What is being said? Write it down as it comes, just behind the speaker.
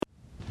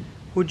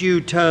Would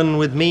you turn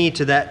with me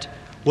to that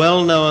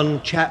well-known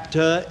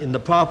chapter in the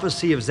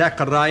prophecy of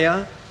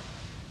Zechariah?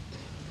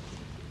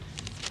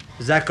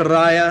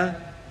 Zechariah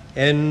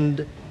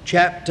and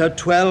chapter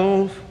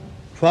 12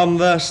 from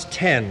verse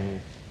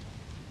 10.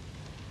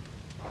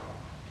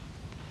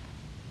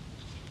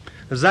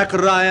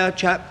 Zechariah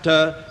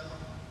chapter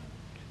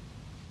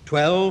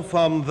 12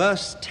 from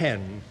verse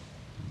 10.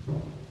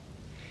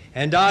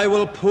 And I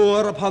will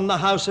pour upon the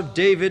house of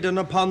David and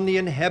upon the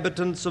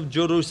inhabitants of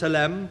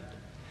Jerusalem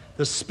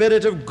the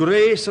spirit of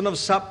grace and of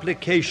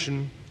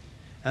supplication,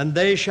 and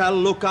they shall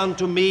look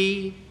unto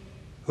me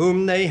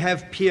whom they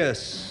have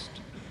pierced,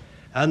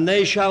 and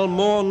they shall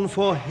mourn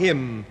for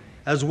him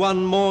as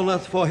one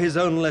mourneth for his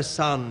only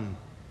son,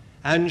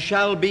 and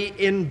shall be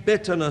in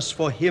bitterness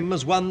for him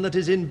as one that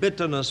is in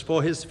bitterness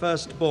for his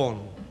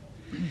firstborn.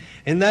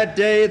 In that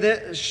day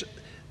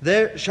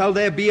there shall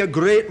be a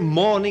great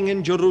mourning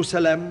in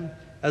Jerusalem,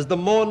 as the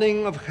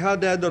mourning of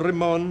Hadad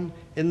Rimmon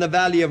in the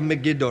valley of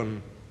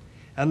Megiddo.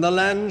 And the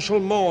land shall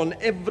mourn,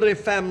 every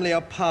family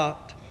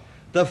apart,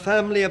 the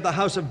family of the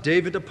house of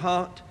David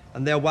apart,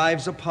 and their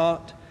wives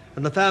apart,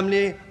 and the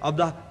family of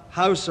the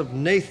house of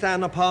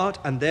Nathan apart,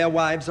 and their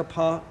wives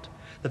apart,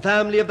 the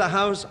family of the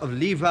house of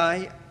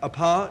Levi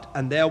apart,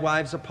 and their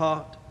wives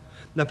apart,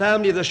 the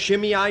family of the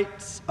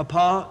Shimeites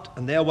apart,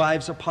 and their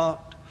wives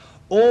apart,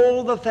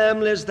 all the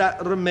families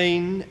that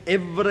remain,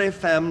 every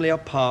family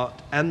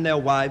apart, and their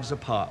wives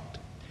apart.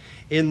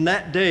 In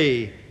that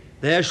day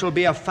there shall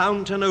be a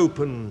fountain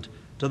opened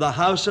to the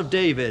house of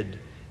David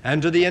and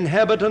to the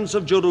inhabitants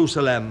of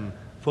Jerusalem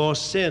for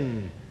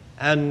sin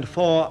and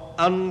for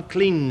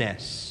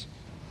uncleanness.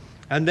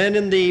 And then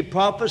in the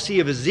prophecy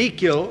of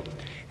Ezekiel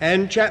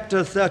and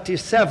chapter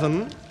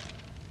 37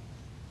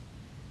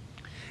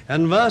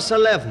 and verse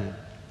 11,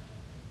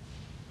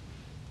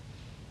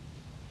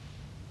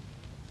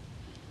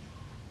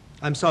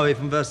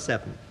 from verse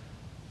 7.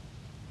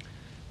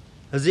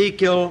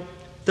 Ezekiel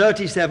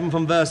 37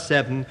 from verse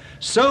 7.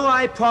 So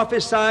I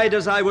prophesied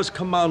as I was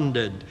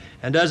commanded,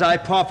 and as I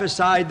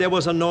prophesied there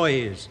was a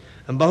noise,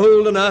 and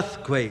behold an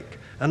earthquake,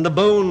 and the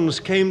bones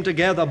came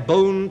together,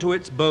 bone to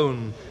its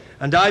bone.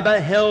 And I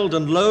beheld,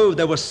 and lo,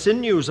 there were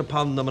sinews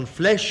upon them, and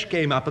flesh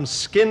came up, and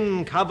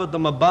skin covered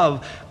them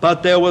above,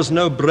 but there was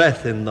no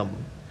breath in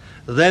them.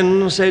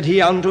 Then said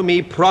he unto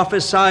me,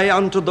 prophesy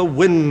unto the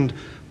wind,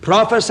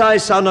 prophesy,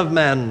 son of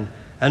man,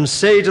 and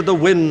say to the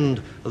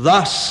wind,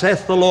 thus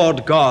saith the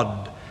Lord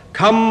God,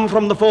 come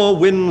from the four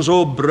winds,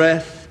 O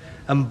breath,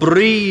 and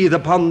breathe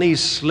upon these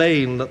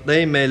slain, that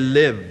they may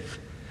live.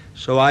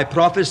 So I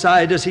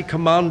prophesied as he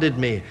commanded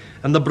me,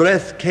 and the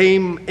breath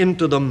came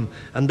into them,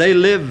 and they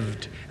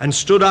lived, and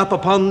stood up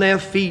upon their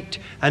feet,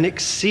 an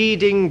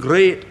exceeding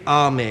great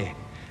army.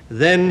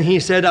 Then he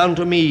said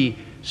unto me,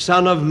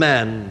 Son of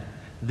man,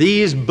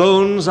 these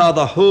bones are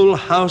the whole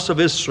house of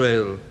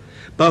Israel.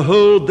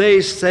 Behold,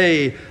 they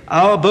say,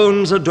 our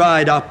bones are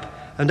dried up,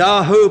 and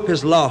our hope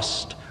is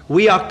lost.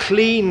 We are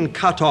clean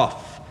cut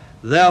off.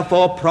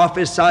 Therefore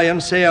prophesy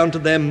and say unto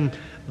them,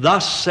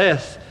 thus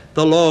saith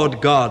the Lord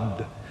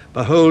God,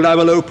 behold, I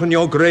will open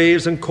your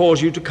graves and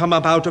cause you to come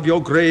up out of your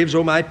graves,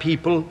 O my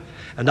people,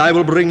 and I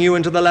will bring you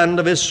into the land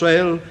of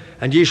Israel,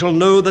 and ye shall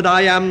know that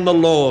I am the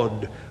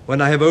Lord,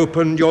 when I have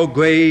opened your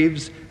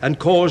graves and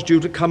caused you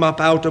to come up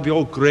out of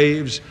your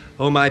graves,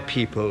 O my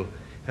people.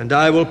 And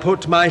I will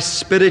put my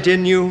spirit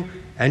in you,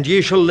 and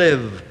ye shall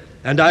live,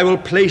 and I will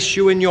place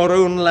you in your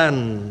own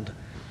land.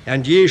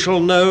 And ye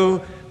shall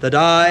know that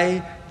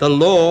I, the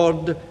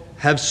Lord,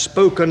 have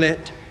spoken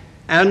it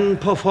and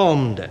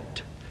performed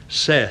it,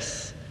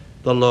 saith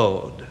the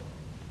Lord.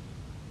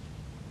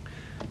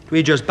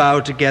 We just bow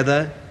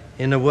together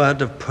in a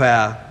word of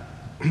prayer.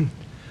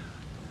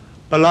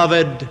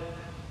 Beloved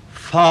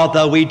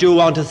Father, we do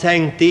want to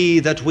thank Thee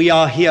that we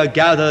are here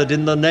gathered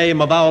in the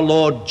name of our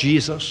Lord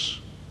Jesus.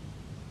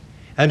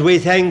 And we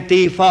thank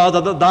Thee,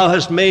 Father, that Thou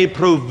hast made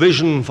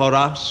provision for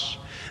us.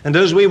 And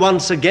as we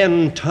once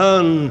again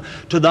turn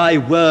to Thy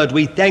word,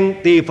 we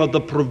thank Thee for the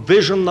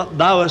provision that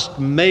Thou hast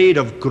made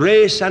of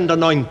grace and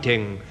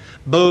anointing,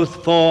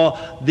 both for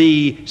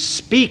the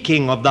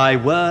speaking of Thy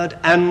word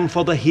and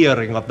for the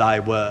hearing of Thy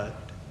word.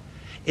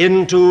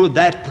 Into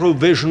that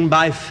provision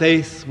by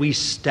faith we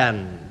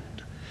stand.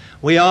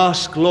 We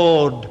ask,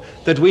 Lord,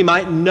 that we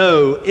might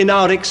know in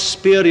our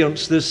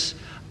experience this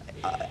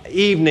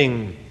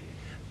evening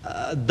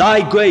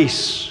Thy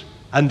grace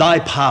and Thy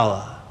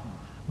power,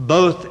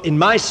 both in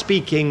my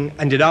speaking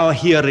and in our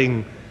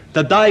hearing,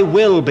 that Thy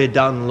will be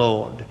done,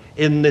 Lord,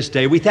 in this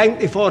day. We thank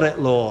Thee for it,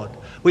 Lord.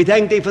 We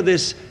thank Thee for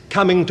this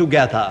coming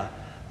together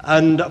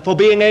and for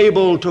being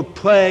able to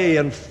pray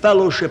and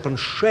fellowship and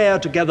share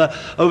together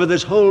over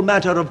this whole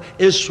matter of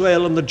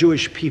Israel and the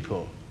Jewish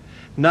people.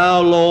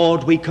 Now,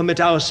 Lord, we commit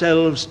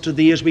ourselves to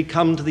Thee as we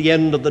come to the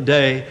end of the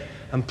day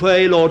and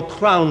pray, Lord,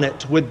 crown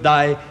it with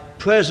Thy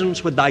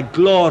presence, with Thy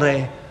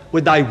glory,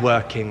 with Thy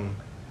working.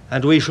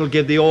 And we shall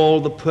give Thee all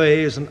the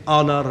praise and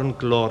honor and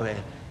glory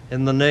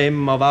in the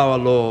name of our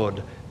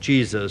Lord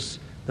Jesus,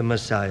 the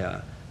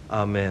Messiah.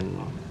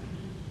 Amen.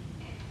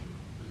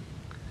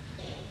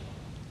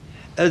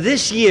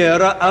 this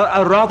year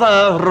a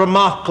rather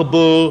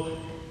remarkable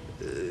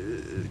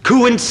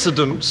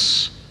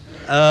coincidence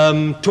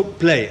took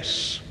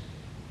place.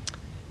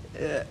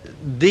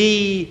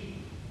 The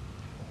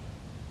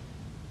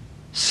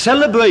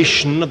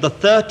celebration of the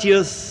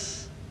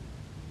 30th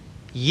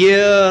year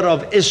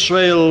of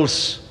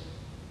Israel's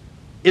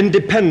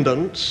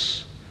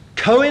independence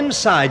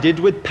coincided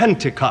with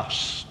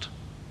Pentecost.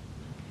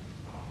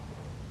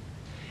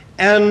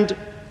 And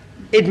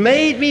it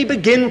made me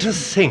begin to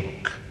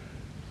think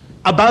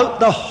about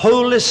the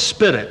Holy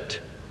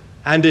Spirit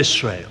and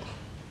Israel.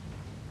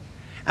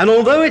 And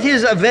although it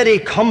is a very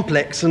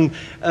complex and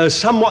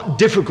somewhat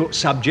difficult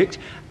subject,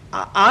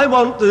 I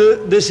want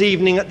this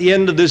evening, at the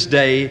end of this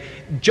day,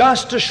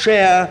 just to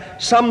share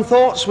some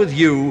thoughts with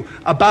you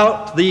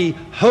about the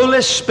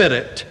Holy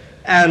Spirit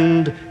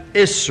and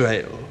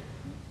Israel.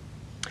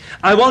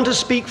 I want to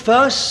speak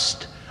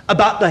first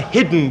about the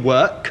hidden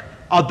work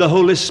of the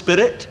Holy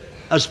Spirit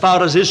as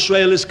far as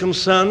Israel is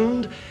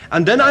concerned,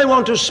 and then I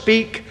want to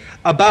speak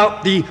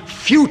about the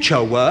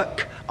future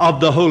work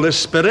of the Holy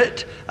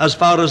Spirit as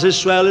far as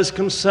Israel is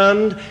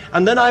concerned,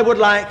 and then I would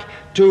like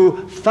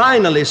to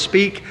finally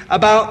speak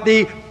about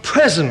the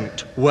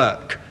present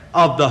work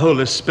of the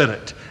Holy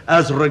Spirit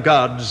as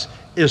regards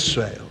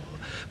Israel.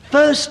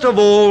 First of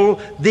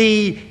all,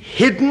 the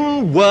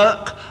hidden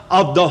work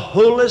of the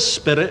Holy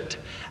Spirit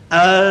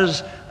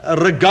as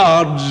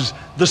regards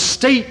the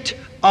state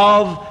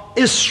of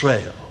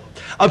Israel.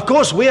 Of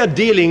course, we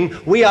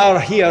are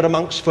here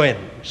amongst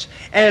friends,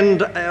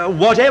 and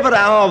whatever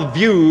our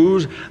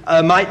views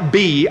might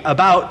be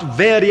about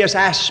various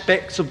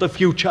aspects of the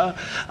future,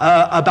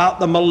 about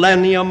the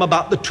millennium,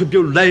 about the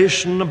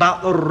tribulation,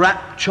 about the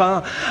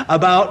rapture,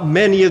 about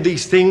many of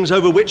these things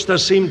over which there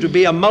seem to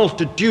be a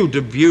multitude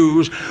of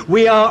views,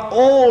 we are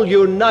all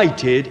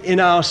united in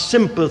our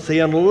sympathy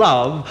and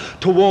love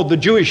toward the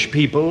Jewish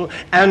people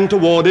and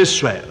toward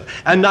Israel.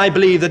 And I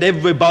believe that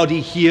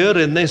everybody here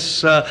in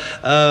this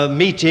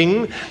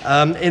meeting,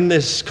 in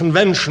this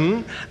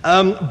convention,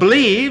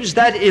 believes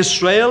that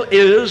Israel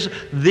is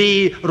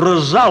the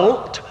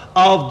result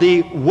of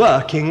the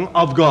working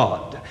of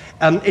God.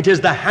 And it is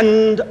the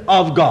hand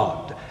of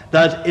God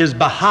that is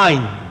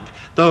behind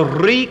the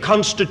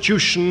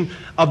reconstitution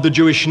of the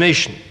Jewish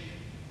nation.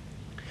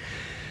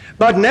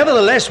 But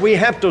nevertheless, we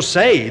have to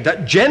say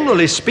that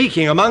generally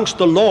speaking amongst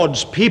the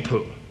Lord's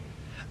people,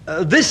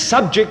 this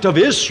subject of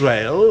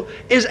Israel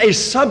is a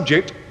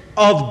subject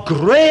of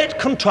great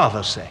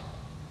controversy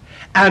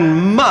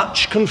and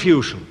much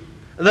confusion.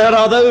 There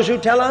are those who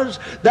tell us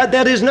that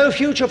there is no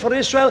future for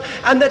Israel,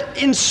 and that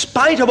in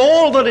spite of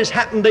all that has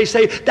happened, they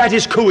say that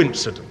is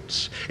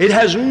coincidence. It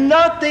has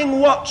nothing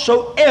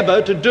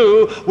whatsoever to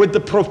do with the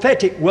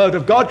prophetic word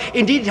of God.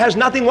 Indeed, it has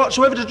nothing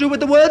whatsoever to do with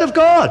the word of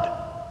God.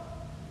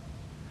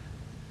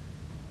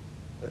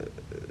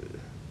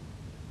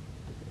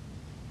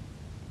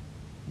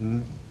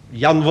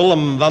 Jan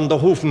Willem van der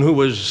Hoeven, who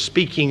was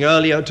speaking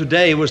earlier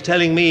today, was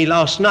telling me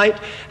last night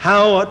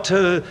how at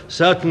a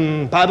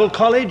certain Bible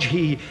college,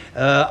 he,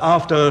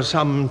 after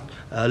some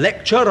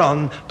lecture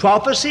on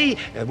prophecy,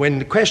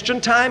 when question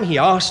time, he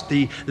asked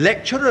the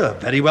lecturer,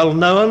 very well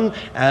known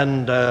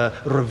and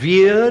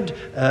revered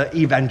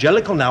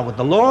evangelical, now with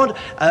the Lord,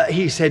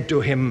 he said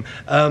to him,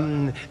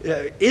 has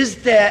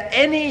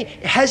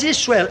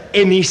Israel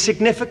any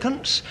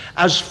significance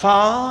as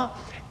far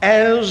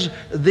as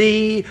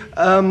the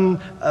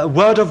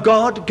Word of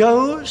God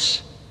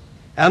goes?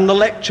 And the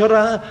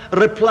lecturer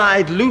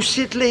replied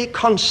lucidly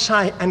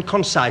and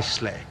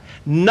concisely,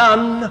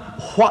 none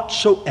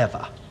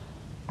whatsoever.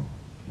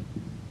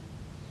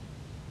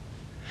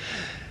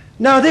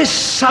 Now, this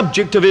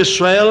subject of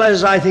Israel,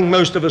 as I think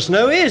most of us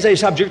know, is a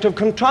subject of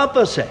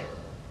controversy.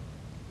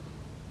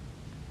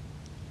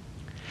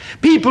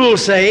 People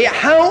say,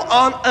 how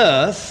on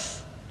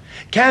earth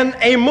can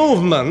a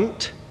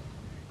movement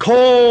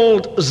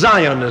called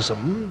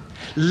Zionism,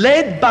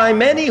 led by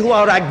many who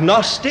are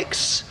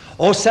agnostics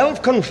or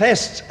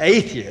self-confessed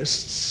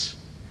atheists,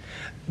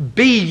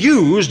 be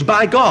used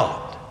by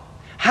God?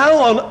 How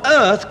on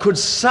earth could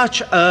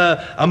such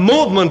a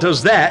movement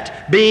as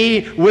that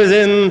be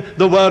within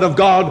the Word of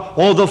God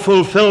or the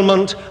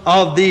fulfillment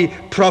of the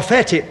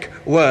prophetic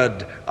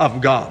Word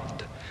of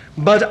God?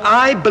 But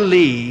I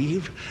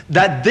believe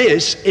that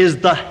this is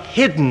the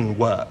hidden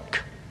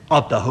work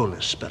of the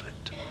Holy Spirit.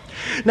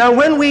 Now,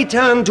 when we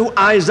turn to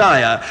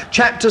Isaiah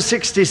chapter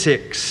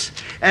 66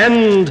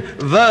 and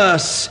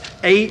verse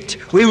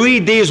 8, we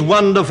read these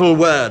wonderful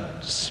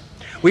words.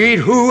 We read,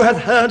 who hath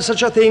heard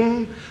such a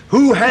thing?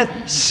 Who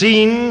hath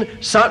seen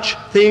such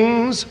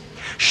things?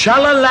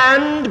 Shall a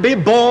land be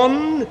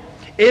born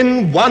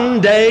in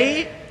one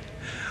day?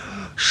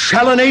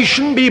 Shall a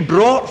nation be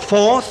brought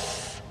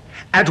forth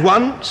at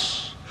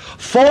once?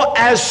 For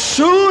as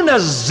soon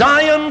as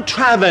Zion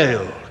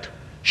travailed,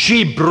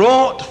 she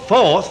brought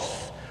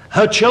forth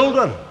her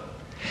children.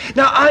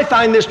 Now, I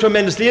find this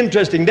tremendously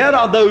interesting. There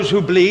are those who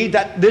believe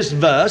that this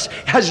verse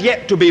has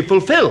yet to be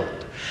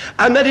fulfilled.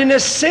 and that in a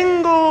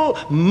single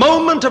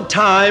moment of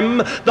time,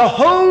 the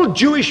whole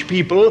Jewish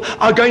people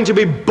are going to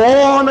be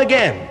born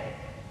again.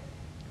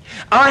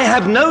 I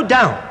have no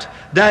doubt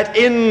that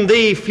in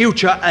the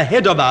future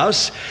ahead of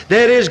us,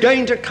 there is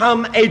going to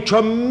come a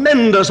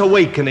tremendous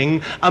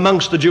awakening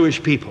amongst the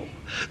Jewish people.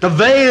 The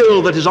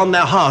veil that is on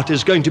their heart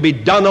is going to be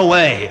done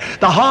away.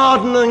 The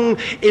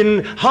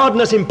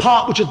hardness in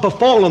part which has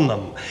befallen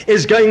them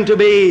is going to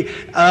be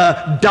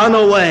done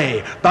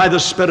away by the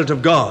Spirit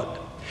of God.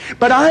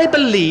 But I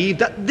believe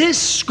that this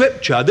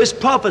scripture, this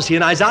prophecy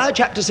in Isaiah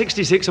chapter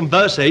 66 and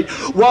verse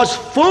 8 was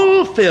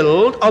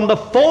fulfilled on the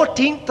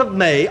 14th of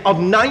May of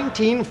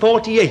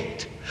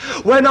 1948.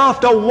 When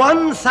after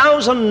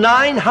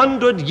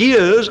 1,900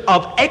 years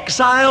of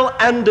exile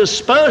and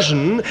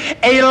dispersion,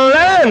 a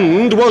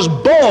land was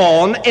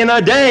born in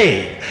a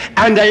day,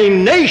 and a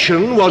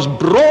nation was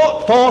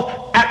brought forth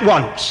at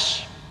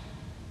once.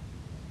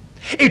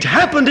 It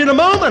happened in a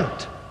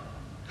moment.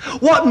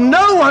 What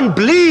no one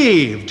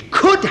believed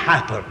could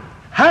happen,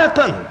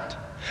 happened,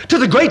 to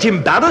the great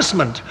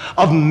embarrassment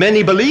of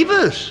many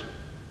believers,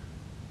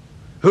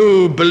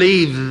 who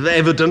believe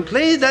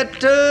evidently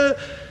that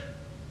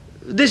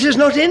this is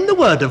not in the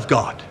Word of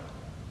God.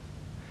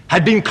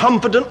 Had been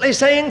confidently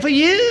saying for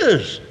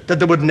years that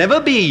there would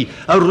never be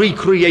a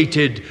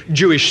recreated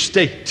Jewish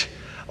state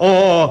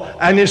or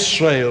an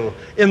Israel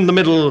in the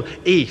Middle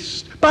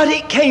East. But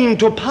it came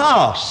to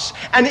pass,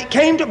 and it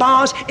came to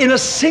pass in a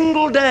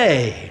single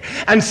day.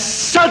 And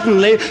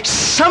suddenly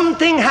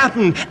something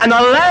happened, and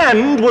a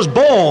land was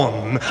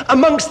born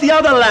amongst the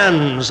other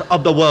lands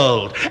of the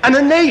world, and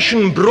a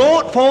nation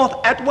brought forth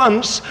at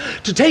once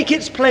to take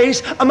its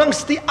place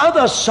amongst the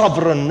other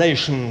sovereign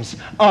nations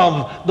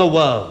of the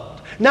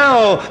world.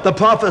 Now, the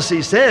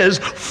prophecy says,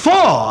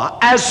 "For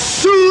as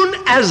soon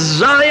as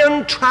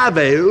Zion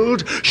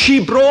travailed,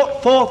 she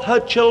brought forth her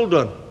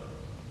children."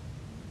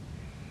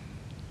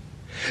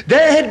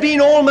 There had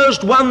been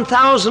almost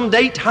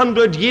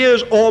 1,800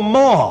 years or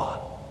more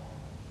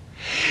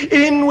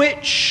in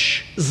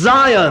which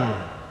Zion,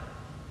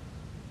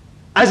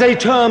 as a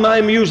term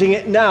I'm using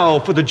it now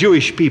for the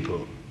Jewish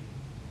people,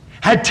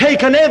 had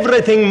taken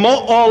everything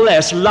more or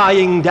less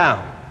lying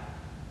down.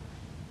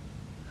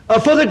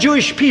 For the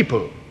Jewish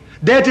people,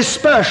 their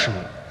dispersion,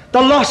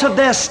 the loss of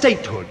their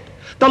statehood,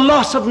 the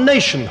loss of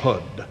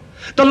nationhood,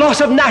 the loss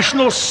of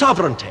national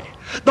sovereignty,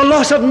 the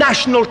loss of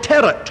national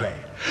territory,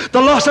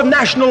 the loss of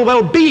national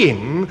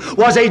well-being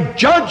was a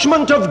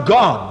judgment of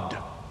God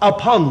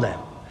upon them.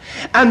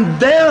 And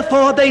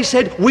therefore they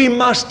said, we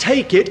must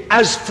take it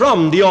as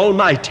from the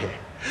Almighty.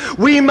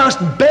 We must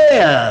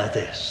bear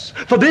this.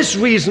 For this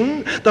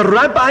reason, the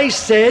rabbi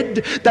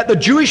said that the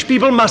Jewish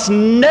people must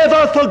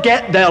never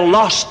forget their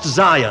lost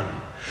Zion.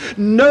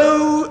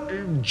 No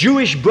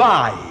Jewish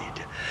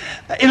bride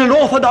in an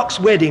Orthodox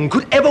wedding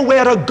could ever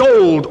wear a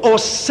gold or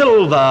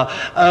silver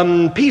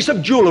piece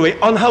of jewelry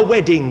on her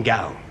wedding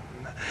gown.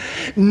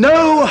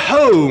 No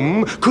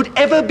home could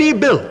ever be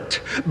built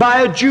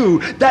by a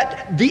Jew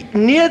that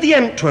near the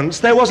entrance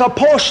there was a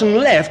portion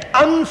left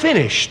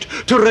unfinished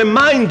to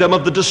remind them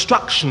of the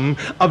destruction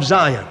of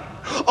Zion.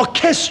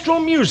 Orchestral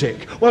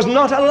music was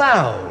not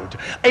allowed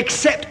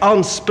except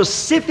on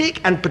specific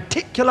and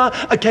particular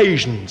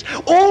occasions.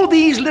 All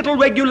these little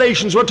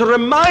regulations were to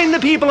remind the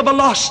people of a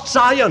lost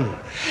Zion.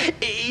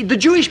 The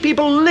Jewish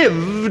people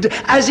lived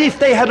as if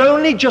they had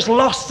only just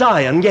lost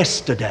Zion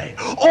yesterday,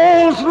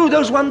 all through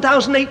those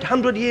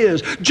 1,800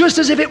 years, just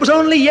as if it was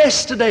only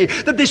yesterday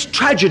that this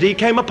tragedy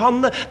came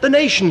upon the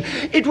nation.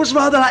 It was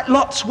rather like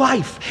Lot's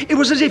wife. It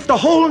was as if the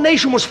whole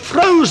nation was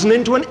frozen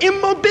into an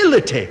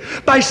immobility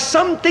by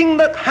something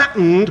that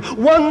happened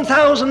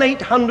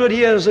 1,800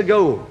 years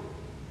ago.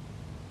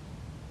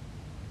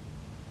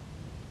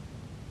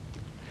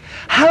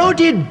 How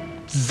did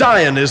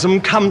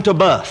Zionism come to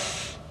birth?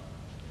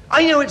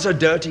 I know it's a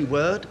dirty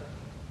word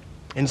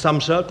in some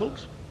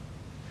circles,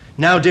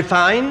 now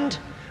defined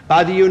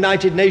by the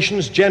United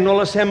Nations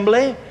General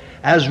Assembly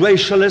as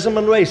racialism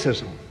and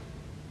racism.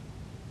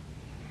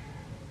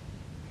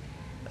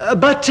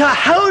 But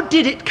how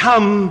did it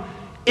come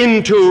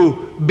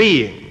into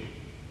being?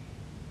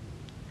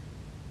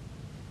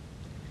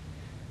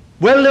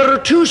 Well, there are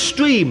two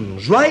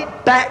streams.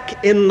 Right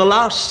back in the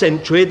last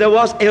century, there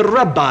was a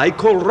rabbi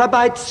called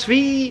Rabbi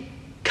Tzvi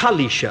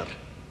Kalischer,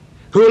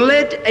 who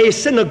led a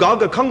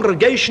synagogue, a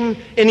congregation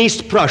in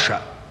East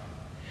Prussia.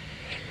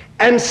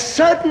 And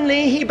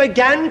suddenly he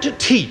began to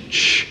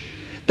teach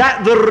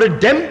that the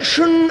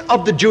redemption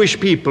of the Jewish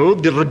people,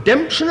 the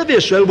redemption of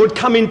Israel, would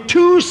come in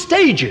two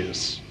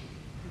stages.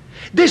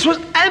 This was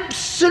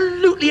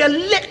absolutely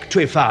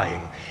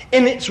electrifying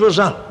in its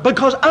result,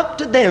 because up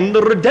to then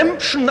the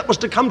redemption that was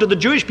to come to the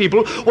Jewish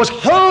people was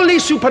wholly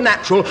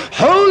supernatural,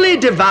 wholly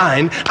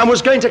divine, and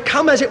was going to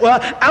come, as it were,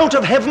 out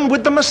of heaven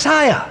with the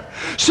Messiah.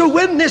 So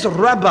when this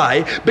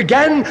rabbi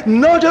began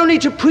not only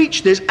to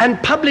preach this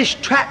and publish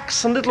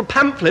tracts and little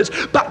pamphlets,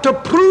 but to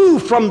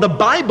prove from the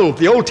Bible,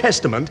 the Old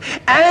Testament,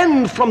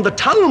 and from the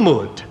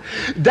Talmud,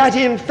 that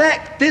in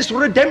fact this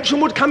redemption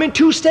would come in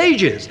two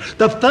stages.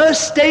 The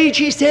first stage,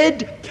 he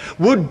said,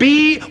 would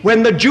be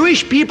when the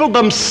Jewish people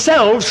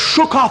themselves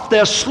shook off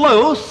their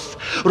sloth,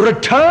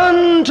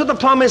 returned to the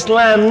promised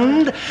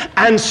land,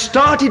 and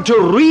started to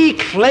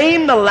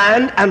reclaim the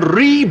land and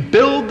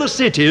rebuild the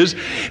cities,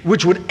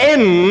 which would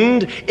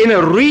end in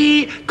a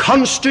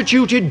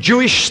reconstituted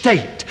Jewish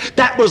state.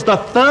 That was the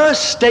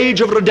first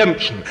stage of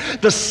redemption.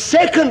 The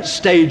second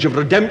stage of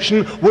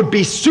redemption would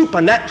be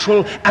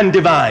supernatural and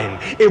divine.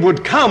 It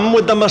would come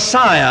with the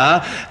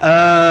Messiah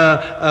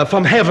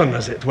from heaven,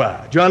 as it were.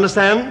 Do you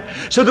understand?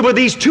 So there were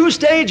these two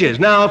stages.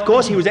 Now, of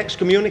course, he was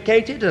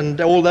excommunicated, and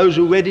all those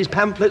who read his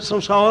pamphlets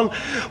and so on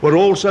were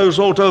also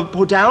sort of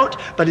put out.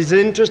 But it's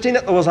interesting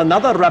that there was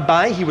another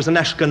rabbi. He was an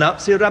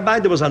Ashkenazi rabbi.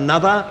 There was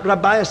another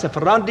rabbi, a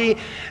Sephardi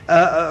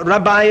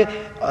rabbi,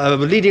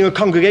 leading a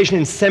congregation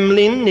in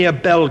Semlin near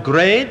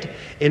Belgrade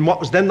in what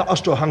was then the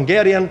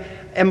Austro-Hungarian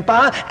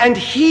Empire, and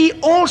he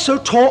also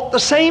taught the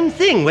same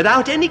thing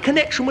without any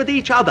connection with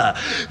each other.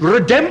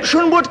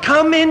 Redemption would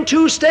come in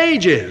two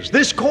stages.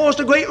 This caused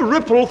a great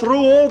ripple through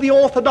all the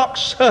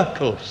Orthodox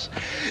circles.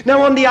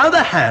 Now, on the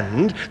other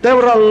hand, there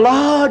were a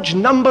large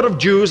number of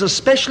Jews,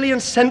 especially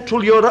in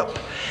Central Europe,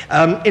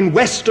 in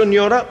Western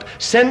Europe,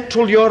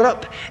 Central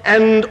Europe,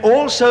 and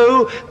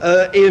also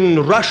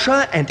in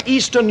Russia and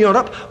Eastern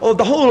Europe, or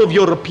the whole of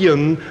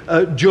European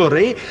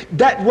Jewry,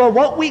 that were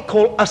what we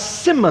call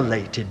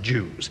assimilated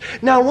Jews.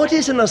 Now, what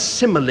is an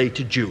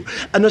assimilated Jew?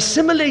 An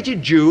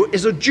assimilated Jew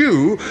is a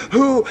Jew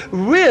who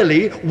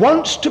really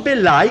wants to be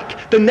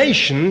like the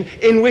nation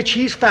in which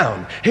he's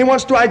found. He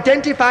wants to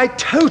identify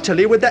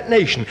totally with that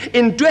nation,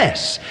 in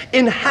dress,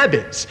 in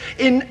habits,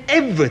 in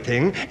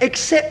everything,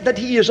 except that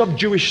he is of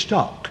Jewish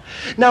stock.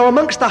 Now,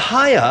 amongst the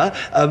higher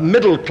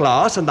middle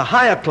class and the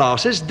higher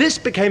classes, this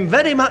became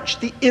very much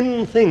the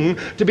in thing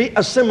to be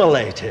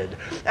assimilated.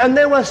 And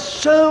there were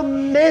so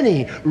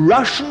many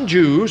Russian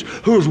Jews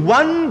whose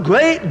one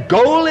great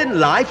goal in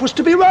life was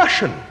to be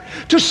Russian,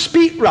 to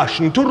speak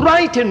Russian, to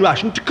write in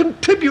Russian, to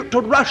contribute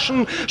to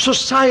Russian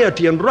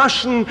society and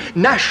Russian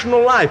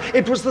national life.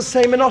 It was the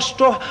same in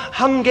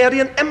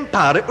Austro-Hungarian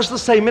Empire. It was the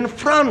same in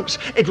France.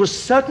 It was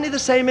certainly the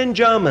same in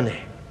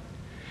Germany.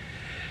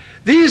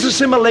 These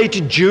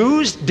assimilated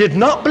Jews did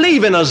not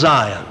believe in a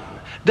Zion.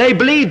 They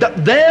believed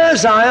that their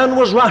Zion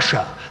was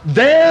Russia,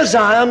 their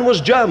Zion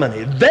was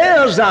Germany,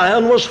 their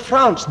Zion was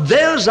France,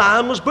 their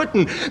Zion was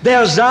Britain.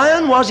 Their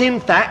Zion was, in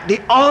fact, the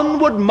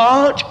onward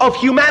march of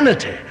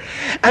humanity.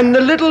 And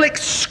the little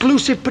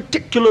exclusive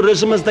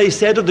particularism, as they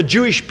said, of the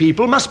Jewish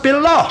people must be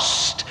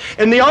lost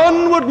in the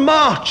onward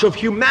march of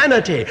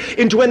humanity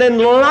into an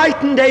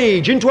enlightened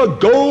age, into a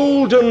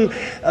golden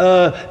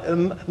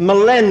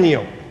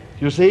millennium,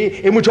 you see,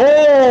 in which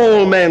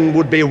all men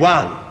would be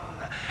one.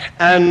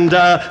 And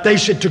they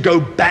said to go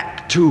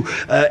back to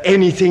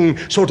anything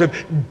sort of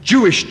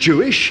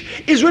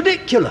Jewish is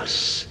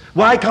ridiculous.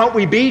 Why can't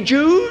we be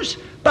Jews,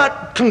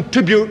 but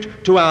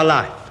contribute to our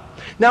life?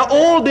 Now,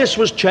 all this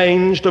was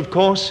changed, of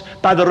course,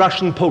 by the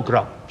Russian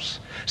pogroms.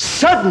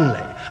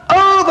 Suddenly,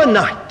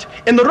 overnight,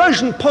 in the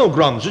Russian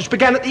pogroms, which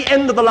began at the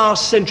end of the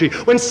last century,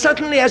 when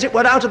suddenly, as it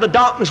were, out of the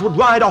darkness would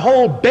ride a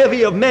whole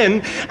bevy of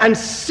men and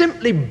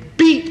simply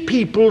beat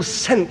people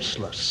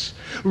senseless,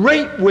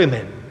 rape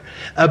women,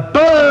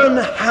 burn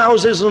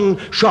houses and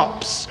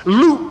shops,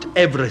 loot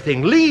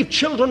everything, leave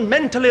children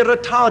mentally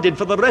retarded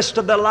for the rest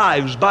of their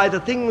lives by the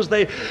things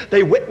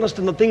they witnessed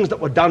and the things that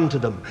were done to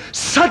them.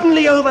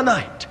 Suddenly,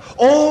 overnight,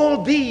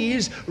 all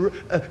these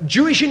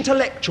Jewish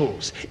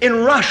intellectuals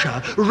in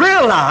Russia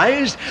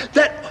realized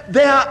that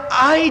their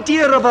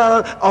idea of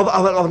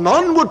an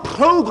onward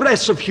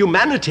progress of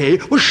humanity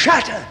was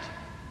shattered.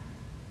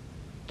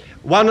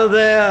 One of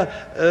their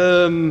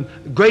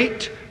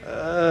great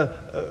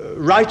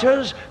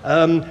writers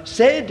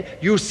said,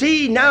 you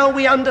see, now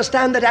we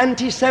understand that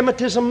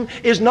anti-Semitism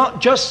is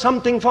not just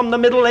something from the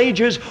Middle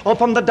Ages or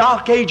from the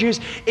Dark Ages.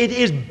 It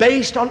is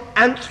based on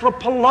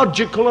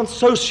anthropological and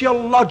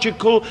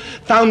sociological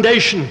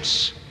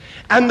foundations.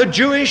 And the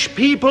Jewish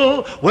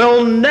people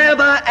will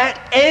never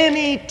at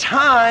any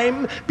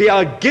time be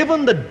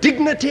given the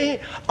dignity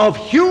of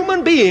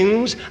human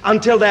beings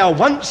until they are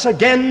once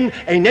again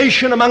a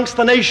nation amongst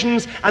the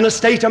nations and a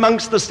state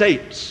amongst the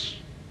states.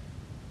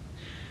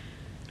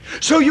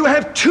 So you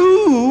have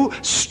two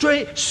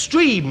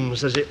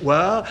streams, as it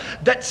were,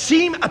 that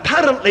seem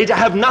apparently to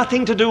have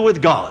nothing to do with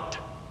God.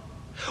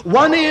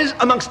 One is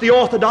amongst the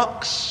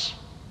Orthodox,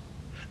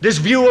 this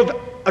view of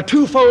a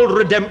twofold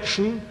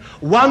redemption,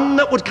 one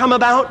that would come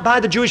about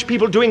by the Jewish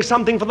people doing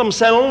something for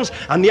themselves,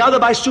 and the other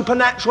by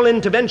supernatural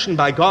intervention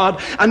by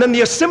God, and then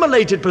the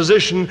assimilated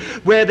position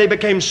where they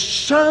became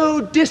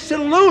so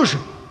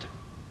disillusioned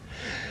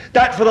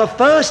that for the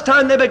first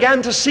time they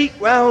began to seek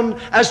round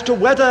as to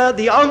whether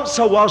the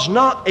answer was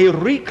not a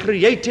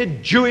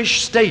recreated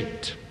Jewish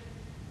state.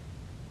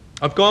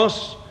 Of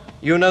course,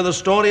 You know the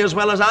story as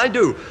well as I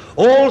do.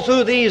 All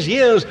through these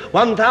years,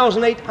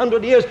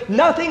 1,800 years,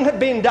 nothing had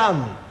been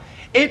done.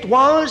 It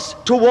was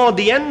toward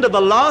the end of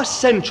the last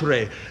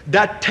century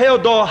that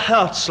Theodor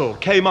Herzl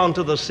came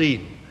onto the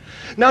scene.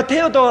 Now,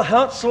 Theodor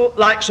Herzl,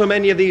 like so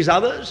many of these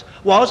others,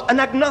 was an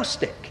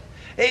agnostic.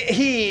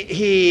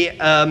 He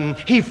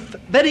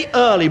very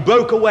early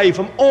broke away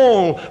from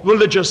all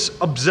religious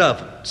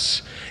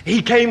observance.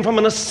 He came from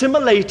an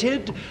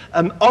assimilated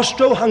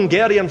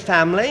Austro-Hungarian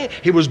family.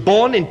 He was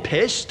born in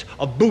Pest,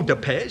 of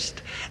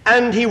Budapest,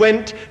 and he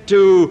went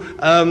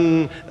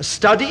to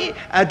study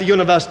at the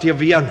University of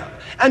Vienna.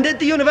 And at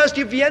the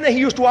University of Vienna, he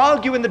used to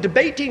argue in the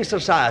debating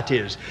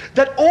societies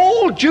that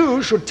all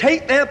Jews should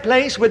take their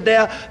place with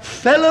their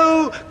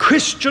fellow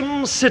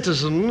Christian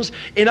citizens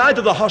in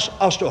either the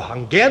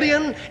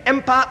Austro-Hungarian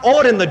Empire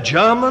or in the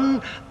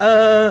German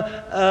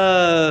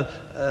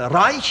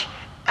Reich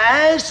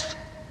as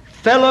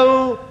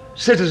fellow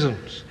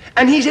citizens.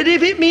 And he said,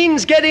 if it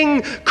means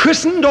getting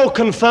christened or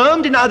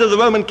confirmed in either the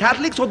Roman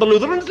Catholics or the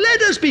Lutherans,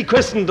 let us be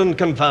christened and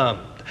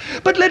confirmed.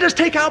 But let us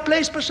take our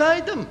place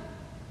beside them.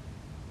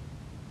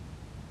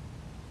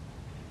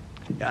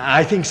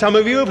 I think some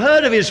of you have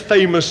heard of his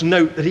famous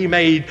note that he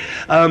made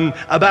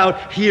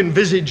about he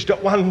envisaged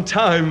at one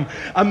time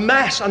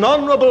an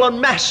honorable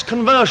and mass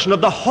conversion of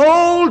the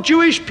whole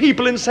Jewish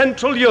people in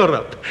Central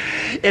Europe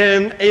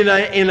in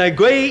a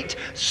great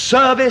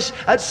service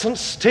at St.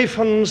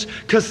 Stephen's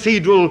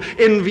Cathedral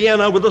in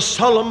Vienna with a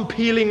solemn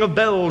pealing of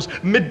bells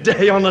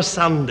midday on a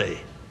Sunday.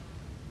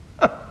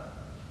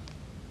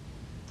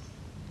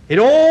 It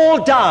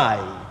all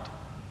died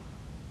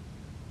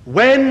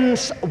when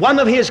one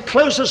of his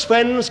closest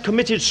friends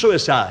committed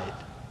suicide.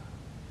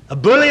 A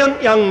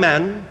brilliant young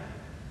man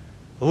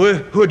who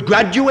had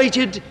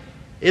graduated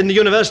in the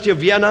University of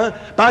Vienna,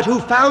 but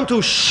who found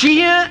through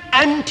sheer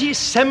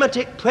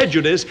anti-Semitic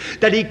prejudice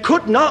that he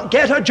could not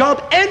get a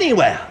job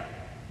anywhere.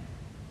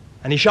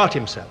 And he shot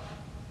himself.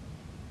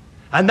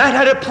 And that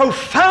had a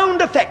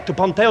profound effect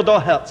upon Theodor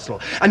Herzl.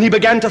 And he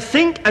began to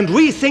think and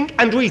rethink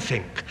and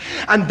rethink.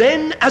 And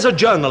then, as a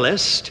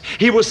journalist,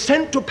 he was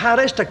sent to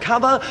Paris to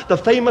cover the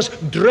famous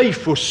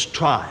Dreyfus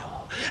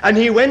trial. And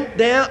he went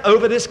there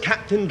over this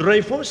Captain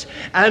Dreyfus,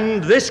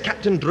 and this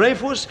Captain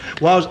Dreyfus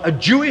was a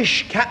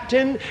Jewish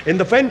captain in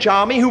the French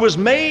army who was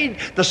made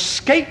the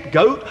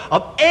scapegoat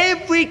of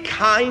every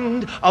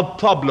kind of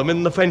problem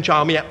in the French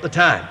army at the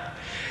time.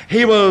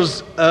 He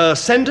was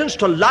sentenced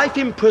to life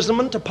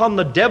imprisonment upon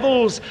the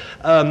Devil's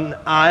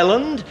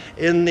Island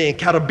in the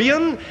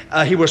Caribbean.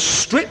 He was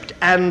stripped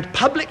and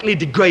publicly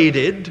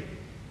degraded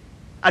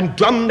and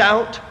drummed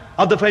out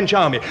of the French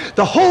army.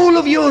 The whole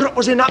of Europe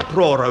was in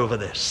uproar over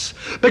this,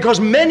 because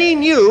many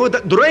knew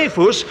that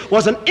Dreyfus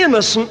was an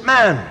innocent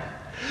man.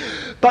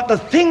 But the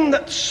thing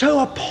that so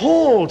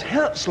appalled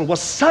Herzl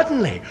was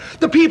suddenly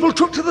the people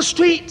took to the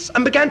streets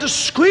and began to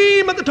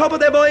scream at the top of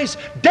their voice,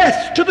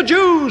 "Death to the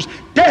Jews!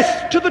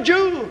 Death to the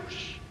Jews!"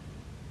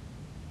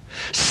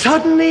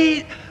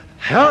 Suddenly,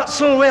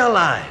 Herzl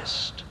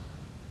realized,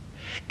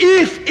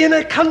 if in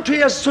a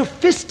country as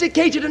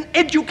sophisticated and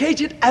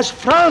educated as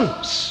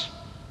France,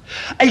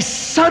 a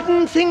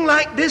sudden thing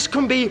like this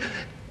can be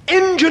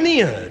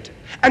engineered,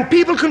 and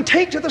people can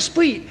take to the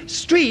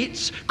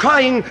streets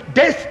crying,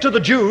 "Death to the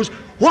Jews,"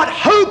 what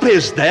hope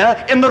is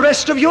there in the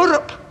rest of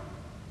Europe?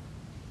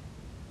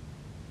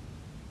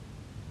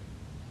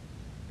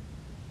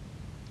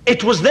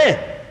 It was then,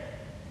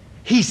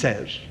 he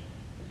says,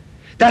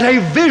 that a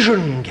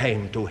vision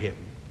came to him,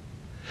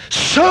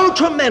 so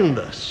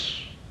tremendous,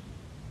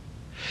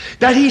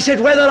 that he said,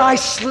 whether I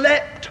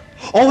slept,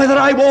 or whether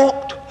I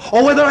walked,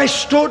 or whether I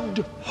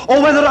stood, or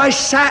whether I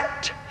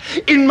sat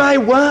in my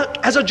work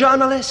as a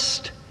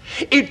journalist,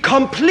 it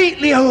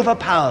completely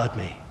overpowered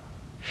me.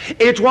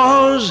 It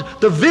was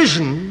the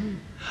vision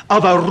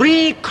of a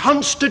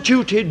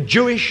reconstituted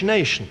Jewish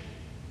nation.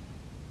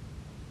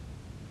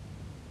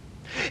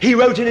 He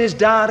wrote in his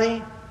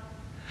diary,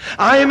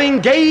 "I am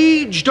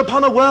engaged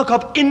upon a work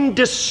of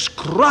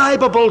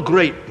indescribable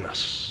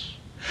greatness.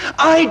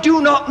 I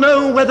do not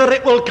know whether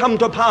it will come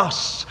to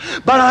pass,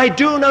 but I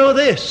do know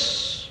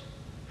this,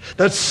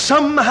 that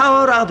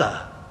somehow or other,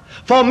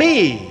 for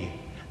me,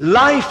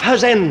 life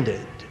has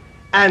ended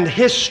and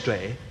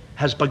history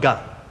has begun."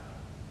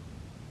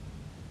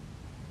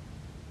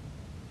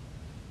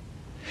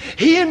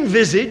 He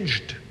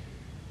envisaged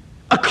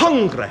a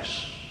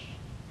congress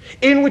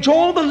in which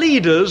all the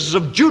leaders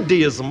of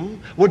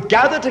Judaism would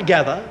gather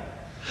together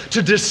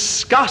to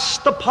discuss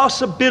the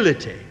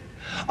possibility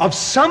of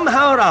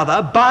somehow or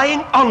other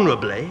buying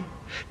honorably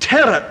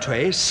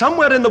territory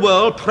somewhere in the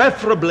world,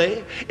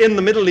 preferably in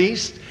the Middle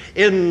East,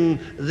 in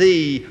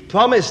the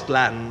Promised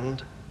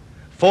Land,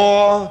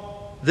 for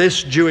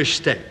this Jewish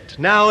state.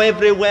 Now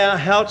everywhere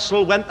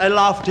Herzl went, they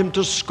laughed him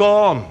to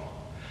scorn.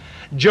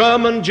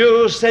 German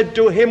Jews said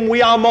to him,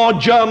 "We are more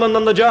German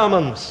than the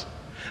Germans."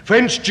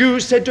 French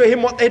Jews said to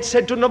him what they'd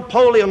said to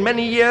Napoleon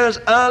many years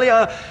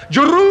earlier,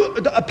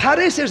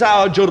 "Paris is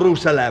our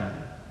Jerusalem."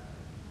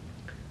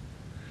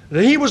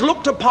 He was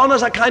looked upon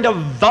as a kind of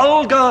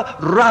vulgar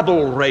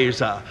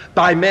rabble-raiser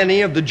by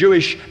many of the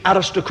Jewish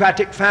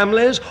aristocratic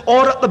families,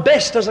 or at the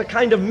best as a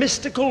kind of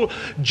mystical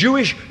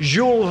Jewish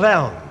Jules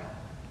Verne,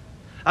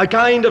 a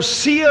kind of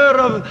seer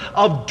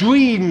of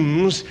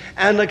dreams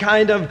and a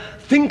kind of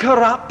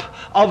thinker-up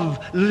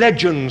of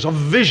legends, of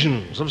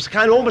visions, of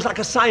kind of almost like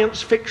a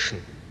science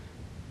fiction.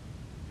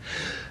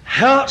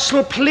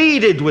 Herzl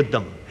pleaded with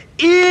them,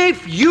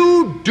 if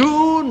you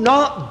do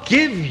not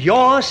give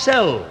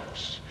yourselves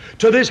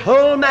to this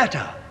whole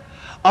matter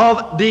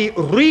of the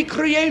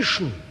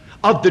recreation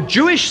of the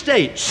Jewish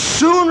state,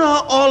 sooner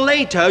or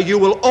later you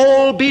will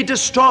all be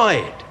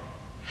destroyed.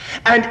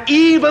 And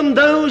even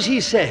those,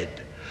 he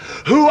said,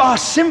 who are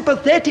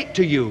sympathetic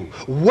to you,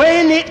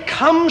 when it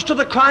comes to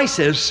the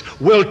crisis,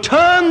 will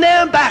turn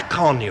their back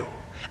on you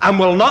and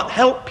will not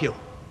help you.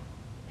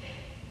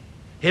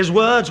 His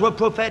words were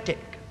prophetic.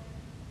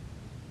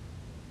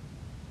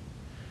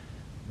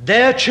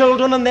 Their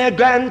children and their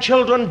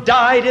grandchildren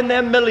died in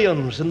their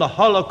millions in the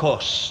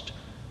Holocaust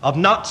of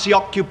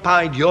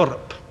Nazi-occupied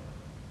Europe.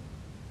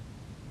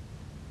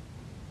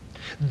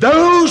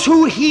 Those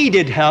who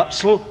heeded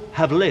Herzl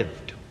have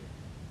lived.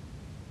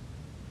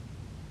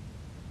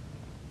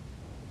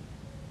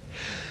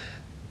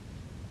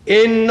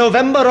 In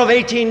November of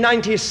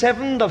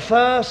 1897, the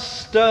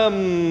first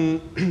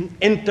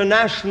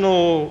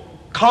International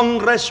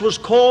Congress was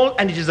called,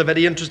 and it is a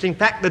very interesting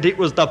fact that it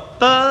was the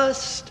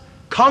first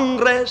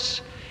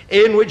Congress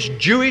in which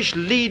Jewish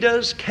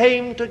leaders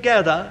came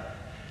together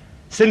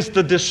since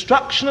the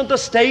destruction of the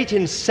state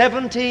in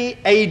 70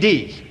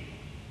 AD.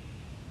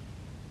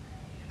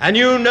 And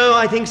you know,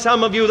 I think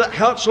some of you, that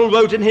Herzl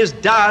wrote in his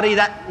diary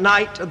that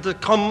night of the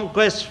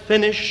Congress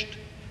finished,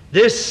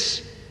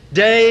 "This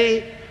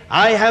day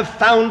I have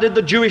founded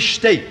the Jewish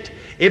state.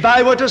 If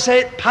I were to say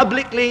it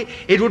publicly,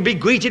 it would be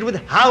greeted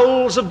with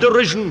howls of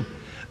derision.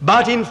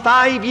 But in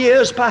 5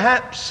 years,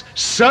 perhaps,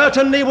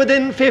 certainly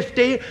within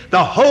 50,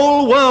 the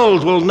whole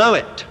world will know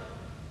it."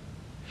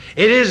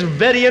 It is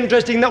very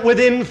interesting that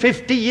within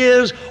 50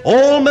 years,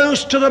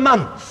 almost to the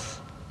month,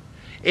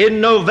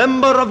 in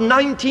November of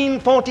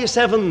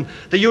 1947,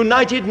 the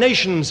United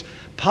Nations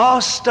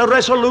passed a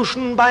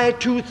resolution by a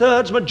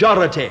 2/3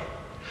 majority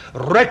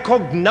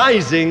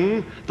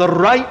recognizing the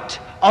right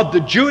of the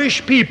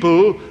Jewish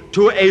people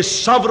to a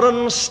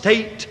sovereign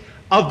state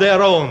of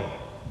their own.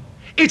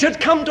 It had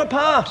come to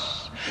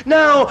pass.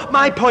 Now,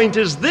 my point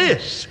is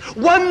this: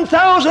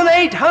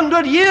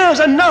 1,800 years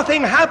and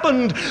nothing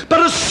happened, but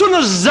as soon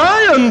as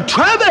Zion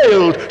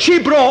travailed, she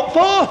brought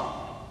forth.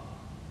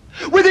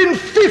 Within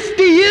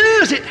 50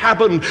 years it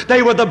happened.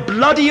 They were the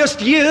bloodiest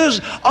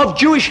years of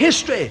Jewish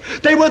history.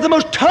 They were the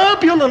most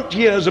turbulent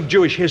years of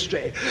Jewish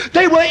history.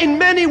 They were in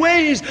many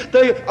ways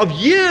of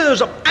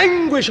years of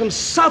anguish and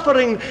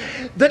suffering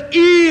that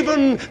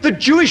even the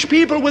Jewish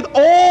people, with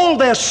all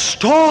their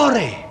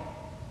story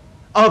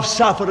of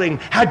suffering,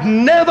 had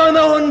never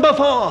known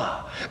before.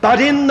 But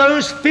in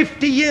those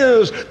 50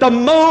 years, the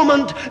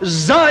moment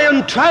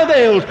Zion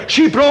travailed,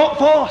 she brought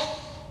forth.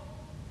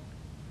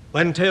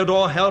 When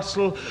Theodor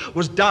Herzl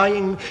was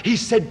dying, he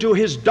said to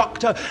his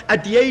doctor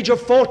at the age of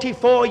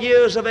 44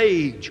 years of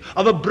age,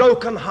 of a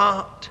broken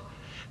heart,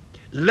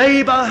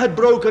 labor had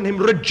broken him,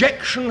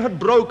 rejection had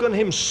broken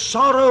him,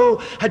 sorrow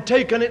had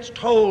taken its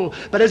toll.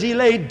 But as he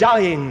lay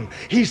dying,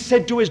 he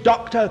said to his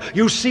doctor,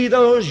 "You see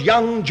those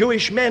young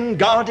Jewish men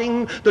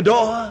guarding the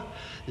door?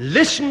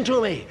 Listen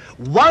to me.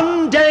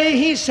 One day,"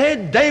 he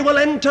said, "they will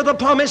enter the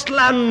promised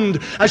land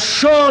as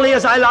surely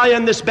as I lie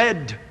in this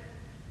bed."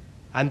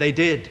 And they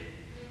did.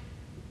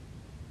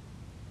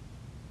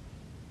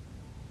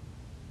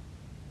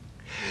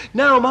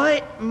 Now,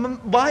 why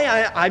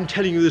I'm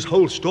telling you this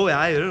whole story,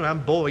 I'm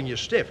boring you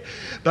stiff,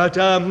 but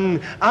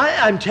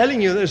I'm telling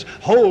you this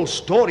whole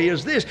story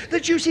is this,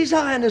 that you see,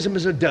 Zionism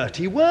is a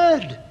dirty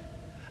word,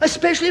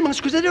 especially amongst,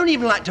 because they don't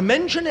even like to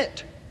mention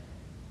it.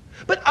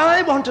 But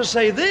I want to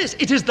say this: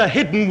 it is the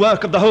hidden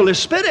work of the Holy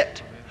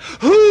Spirit.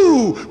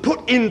 Who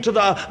put into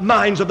the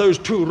minds of those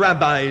two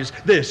rabbis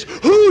this?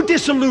 Who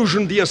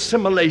disillusioned the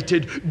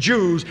assimilated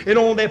Jews in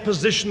all their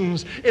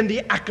positions in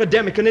the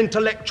academic and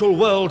intellectual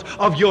world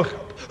of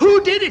Europe? Who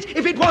did it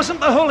if it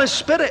wasn't the Holy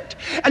Spirit?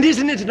 And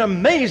isn't it an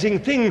amazing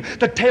thing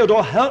that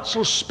Theodor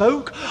Herzl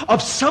spoke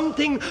of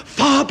something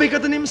far bigger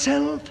than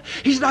himself?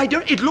 He said,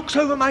 it looks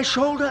over my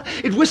shoulder,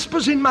 it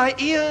whispers in my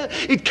ear,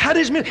 it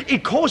carries me,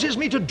 it causes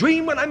me to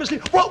dream when I'm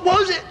asleep. What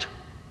was it?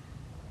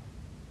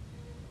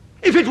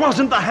 If it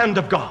wasn't the hand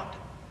of God,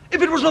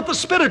 if it was not the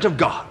Spirit of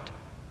God.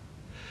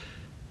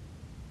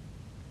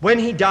 When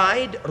he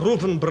died,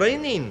 Reuven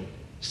Brenin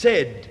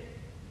said,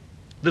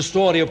 the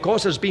story, of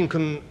course, has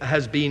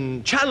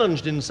been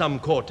challenged in some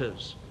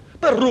quarters,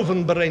 but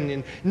Reuven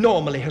Brenin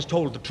normally has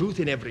told the truth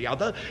in every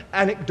other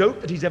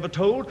anecdote that he's ever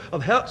told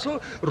of Herzl.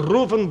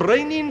 Reuven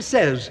Brenin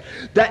says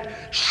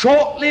that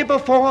shortly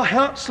before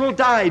Herzl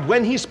died,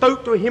 when he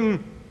spoke to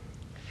him,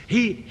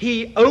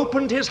 He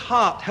opened his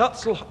heart,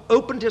 Herzl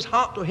opened his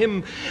heart to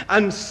him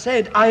and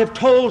said, I have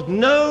told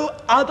no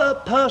other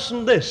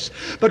person this,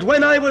 but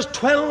when I was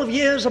 12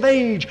 years of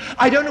age,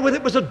 I don't know whether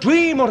it was a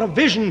dream or a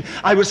vision,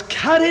 I was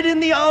carried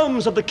in the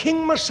arms of the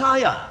King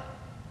Messiah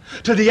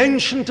to the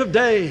Ancient of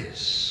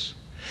Days.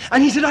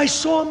 And he said, I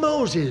saw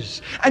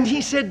Moses. And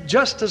he said,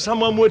 just as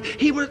someone would,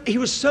 he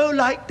was so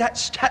like that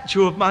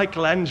statue of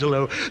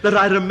Michelangelo that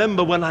I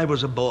remember when I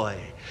was a boy.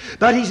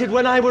 But he said,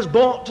 when I was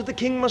brought to the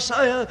King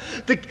Messiah,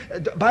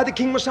 by the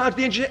King Messiah,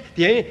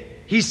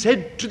 he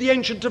said to the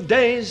Ancient of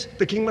Days,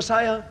 the King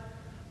Messiah,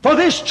 for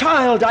this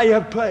child I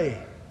have prayed.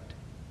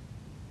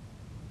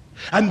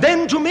 And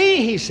then to me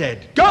he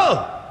said,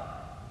 go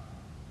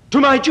to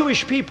my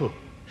Jewish people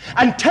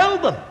and tell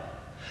them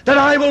that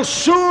I will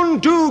soon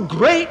do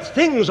great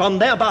things on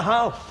their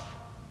behalf.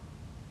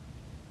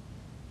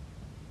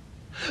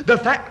 The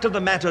fact of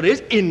the matter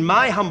is, in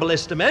my humble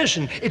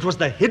estimation, it was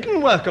the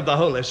hidden work of the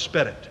Holy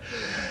Spirit.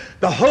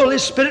 The Holy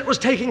Spirit was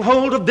taking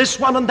hold of this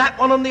one and that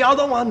one and the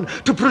other one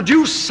to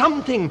produce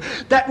something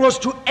that was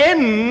to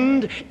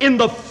end in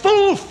the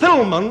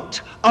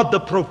fulfillment of the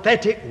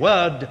prophetic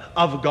word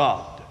of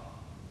God.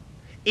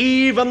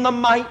 Even the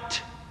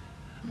might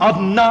of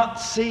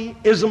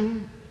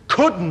Nazism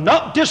could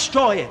not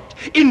destroy it.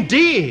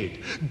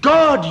 Indeed,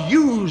 God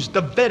used the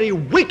very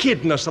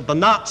wickedness of the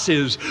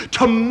Nazis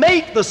to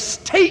make the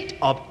state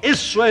of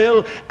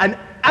Israel an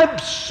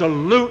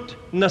absolute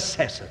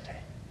necessity.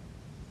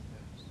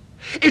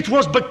 It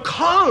was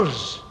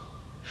because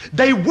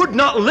they would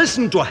not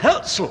listen to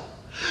Herzl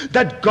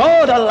that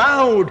God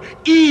allowed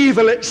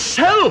evil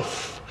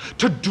itself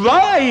to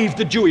drive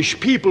the Jewish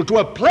people to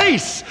a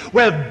place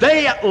where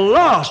they at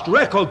last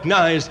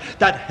recognized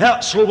that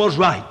Herzl was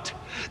right.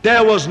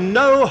 There was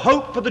no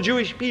hope for the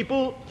Jewish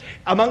people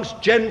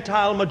amongst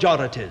Gentile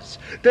majorities.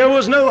 There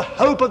was no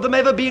hope of them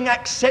ever being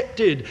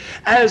accepted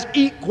as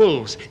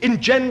equals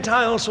in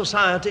Gentile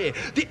society.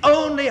 The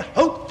only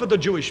hope for the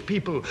Jewish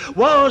people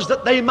was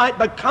that they might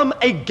become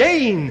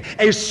again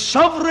a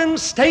sovereign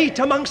state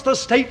amongst the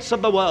states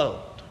of the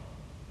world.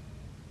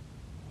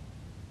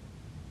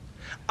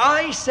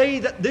 I say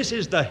that this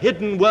is the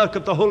hidden work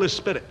of the Holy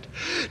Spirit.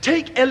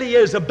 Take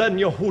Eliezer ben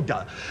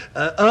Yehuda.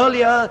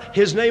 Earlier,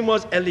 his name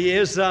was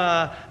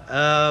Eliezer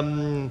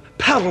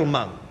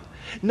Perlman.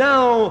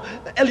 Now,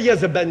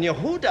 Eliezer ben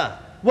Yehuda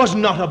was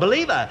not a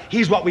believer.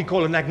 He's what we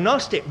call an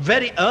agnostic.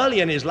 Very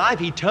early in his life,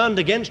 he turned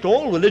against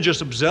all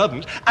religious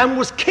observance and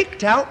was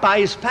kicked out by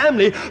his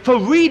family for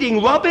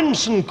reading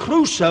Robinson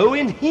Crusoe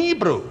in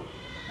Hebrew,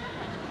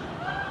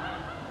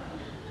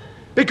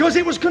 because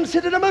it was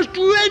considered a most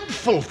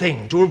dreadful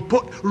thing to have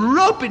put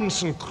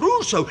Robinson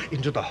Crusoe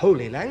into the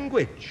holy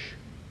language.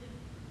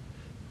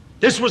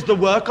 This was the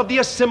work of the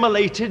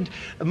assimilated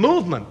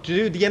movement,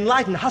 the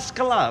enlightened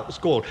Haskalah, it was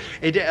called,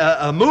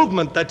 a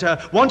movement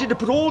that wanted to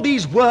put all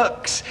these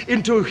works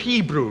into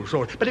Hebrew,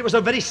 but it was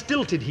a very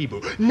stilted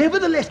Hebrew.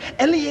 Nevertheless,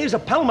 Eliezer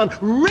Perlman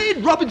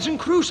read Robinson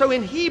Crusoe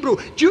in Hebrew.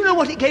 Do you know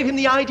what it gave him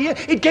the idea?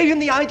 It gave him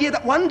the idea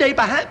that one day,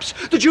 perhaps,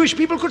 the Jewish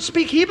people could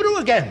speak Hebrew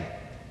again.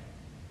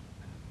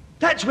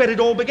 That's where it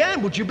all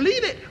began. Would you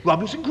believe it?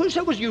 Robinson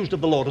Crusoe was used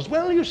of the Lord as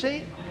well, you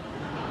see.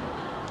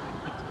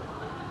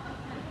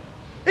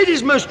 It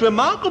is most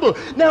remarkable.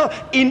 Now,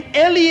 in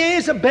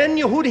Eliezer ben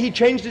Yehuda, he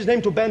changed his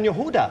name to Ben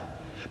Yehuda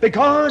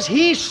because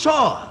he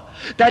saw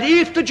that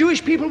if the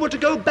Jewish people were to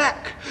go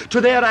back to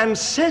their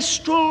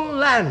ancestral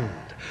land,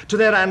 to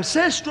their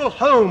ancestral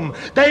home,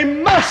 they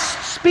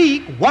must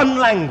speak one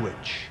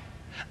language.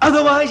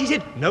 Otherwise, he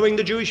said, knowing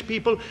the Jewish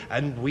people,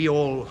 and we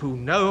all who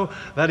know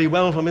very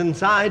well from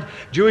inside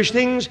Jewish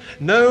things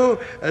know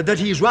that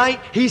he's right.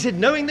 He said,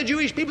 knowing the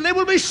Jewish people, they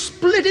will be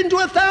split into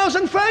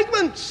 1,000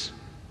 fragments.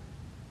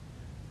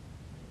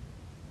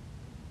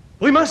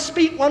 We must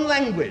speak one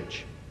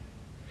language.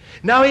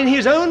 Now, in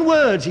his own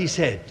words, he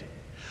said,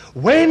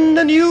 when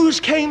the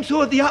news came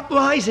through of the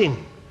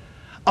uprising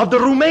of the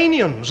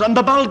Romanians and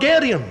the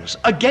Bulgarians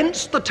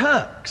against the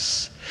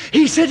Turks,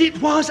 he said it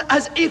was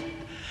as if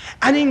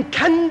an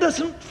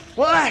incandescent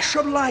flash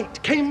of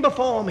light came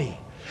before me,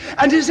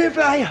 and as if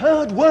I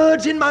heard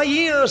words in my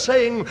ear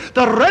saying,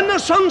 the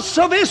renaissance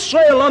of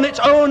Israel on its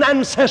own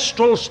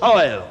ancestral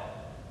soil.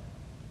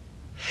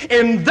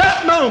 In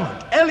that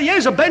moment,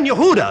 Eliezer ben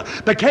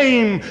Yehuda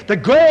became the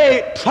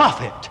great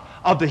prophet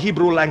of the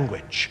Hebrew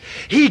language.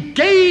 He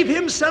gave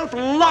himself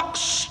lock,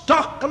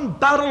 stock, and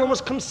barrel and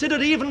was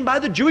considered even by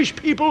the Jewish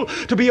people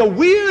to be a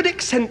weird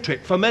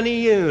eccentric for many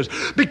years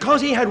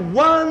because he had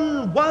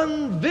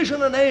one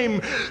vision and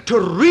aim: to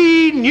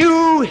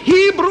renew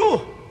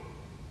Hebrew.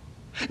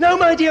 Now,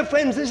 my dear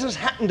friends, this has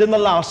happened in the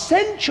last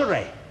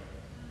century.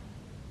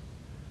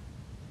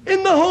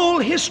 In the whole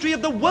history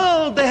of the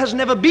world, there has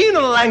never been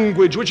a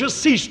language which has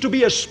ceased to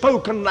be a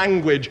spoken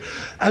language,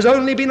 has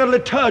only been a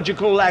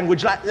liturgical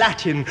language like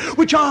Latin,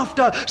 which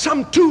after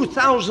some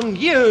 2,000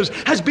 years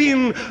has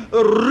been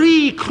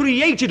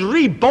recreated,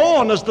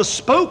 reborn as the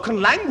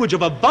spoken language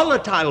of a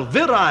volatile,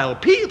 virile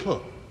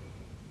people.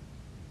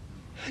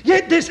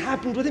 Yet this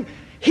happened with him.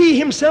 He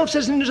himself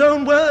says in his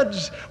own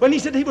words, when he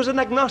said he was an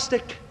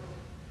agnostic,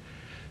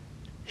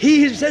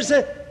 He says,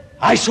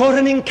 I saw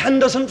an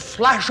incandescent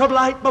flash of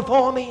light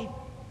before me,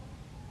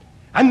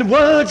 and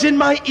words in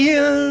my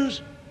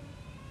ears.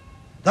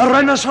 The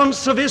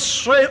renaissance of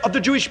Israel, of the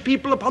Jewish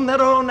people upon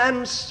their own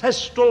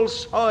ancestral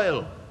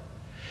soil.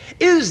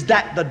 Is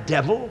that the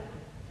devil,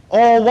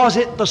 or was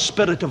it the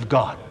Spirit of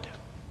God?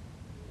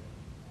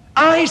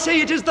 I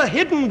say it is the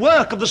hidden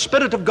work of the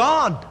Spirit of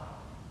God,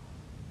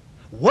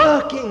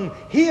 working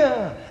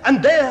here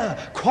and there,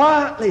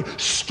 quietly,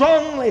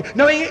 strongly,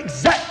 knowing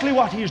exactly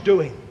what he's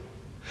doing,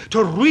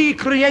 to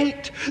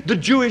recreate the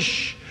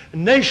Jewish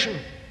nation.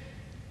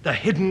 The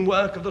hidden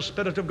work of the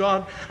Spirit of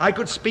God. I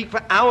could speak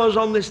for hours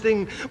on this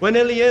thing. When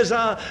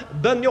Eliezer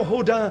ben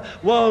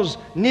Yehuda was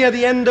near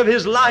the end of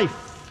his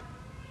life,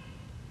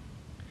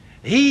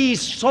 he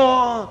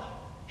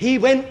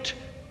went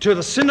to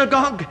the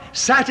synagogue,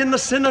 sat in the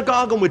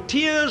synagogue, and with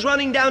tears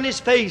running down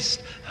his face,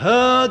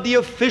 heard the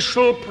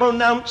official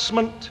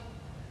pronouncement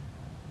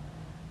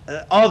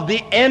of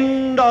the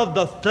end of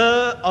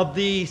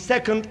the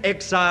second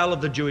exile of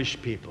the Jewish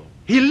people.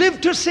 He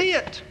lived to see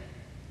it.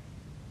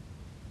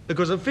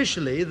 Because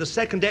officially, the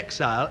second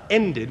exile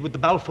ended with the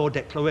Balfour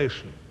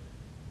Declaration.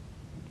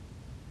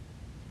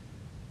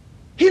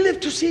 He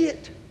lived to see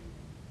it.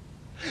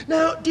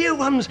 Now, dear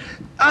ones,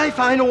 I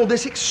find all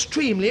this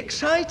extremely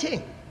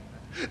exciting.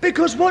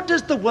 Because what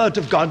does the Word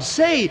of God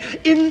say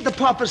in the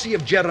prophecy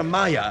of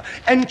Jeremiah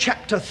and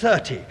chapter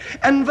 30?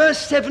 And verse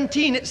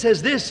 17 it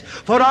says this,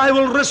 For I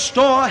will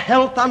restore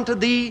health unto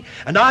thee,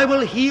 and I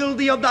will heal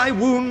thee of thy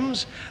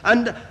wounds,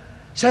 and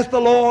saith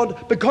the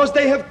Lord, because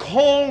they have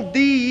called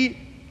thee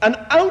an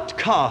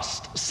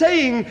outcast,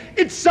 saying,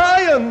 It's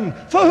Zion,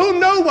 for whom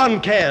no one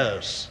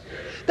cares.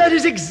 That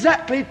is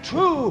exactly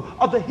true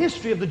of the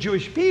history of the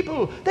Jewish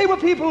people. They were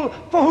people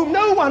for whom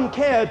no one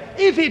cared.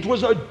 If it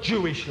was a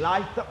Jewish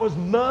life that was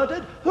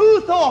murdered,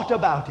 who thought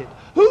about it?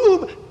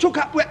 Who took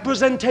up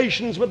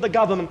representations with the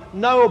government?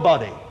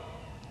 Nobody.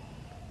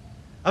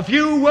 A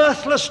few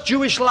worthless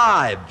Jewish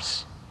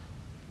lives.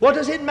 What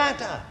does it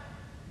matter?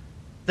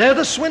 They're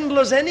the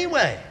swindlers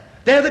anyway.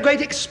 They're the great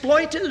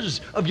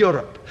exploiters of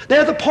Europe.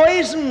 They're the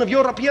poison of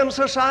European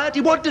society.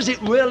 What does it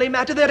really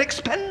matter? They're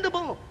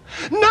expendable.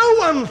 No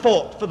one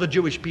fought for the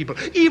Jewish people.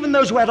 Even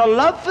those who had a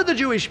love for the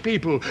Jewish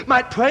people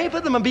might pray for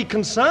them and be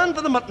concerned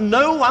for them, but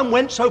no one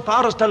went so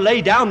far as to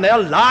lay down their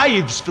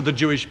lives for the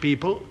Jewish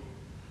people.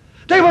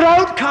 They were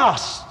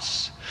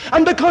outcasts.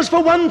 And because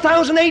for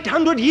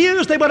 1,800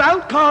 years they were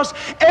outcasts,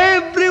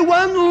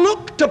 everyone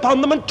looked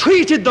upon them and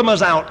treated them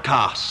as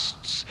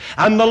outcasts.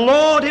 And the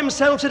Lord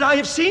himself said, I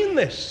have seen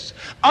this.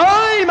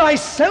 I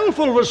myself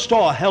will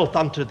restore health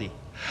unto thee.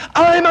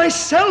 I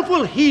myself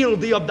will heal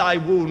thee of thy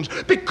wounds,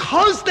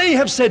 because they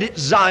have said it's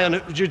Zion,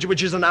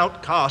 which is an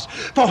outcast,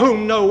 for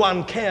whom no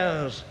one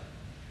cares.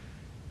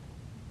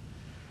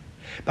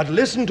 But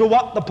listen to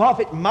what the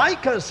prophet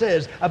Micah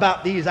says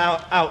about these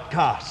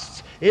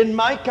outcasts. In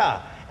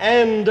Micah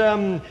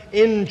and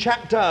in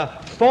chapter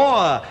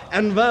 4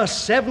 and verse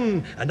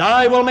 7, And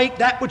I will make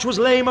that which was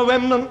lame a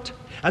remnant,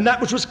 and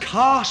that which was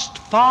cast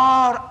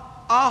far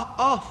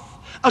off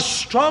a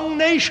strong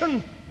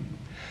nation.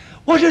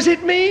 What does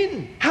it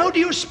mean? How do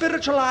you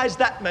spiritualize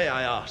that, may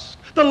I ask?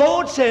 The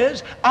Lord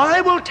says, I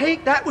will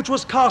take that which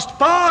was cast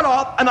far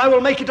off and I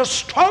will make it a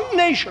strong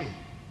nation.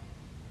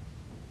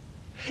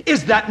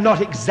 Is that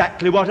not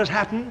exactly what has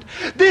happened?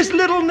 This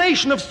little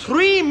nation of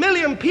 3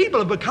 million people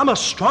have become a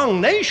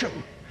strong nation.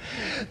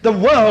 The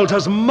world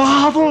has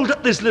marveled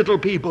at this little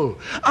people.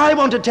 I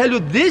want to tell you,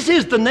 this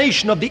is the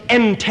nation of the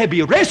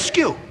Entebbe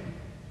rescue.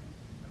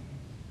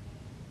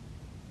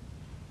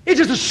 It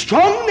is a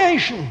strong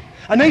nation,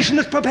 a nation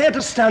that's prepared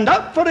to stand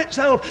up for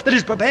itself, that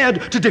is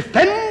prepared to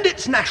defend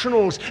its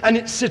nationals and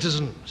its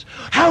citizens.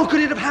 How could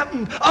it have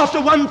happened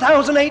after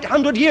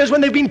 1,800 years,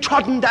 when they've been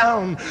trodden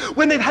down,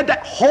 when they've had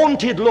that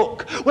haunted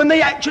look, when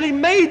they actually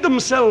made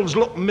themselves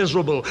look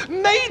miserable,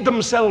 made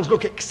themselves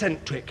look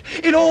eccentric,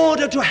 in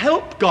order to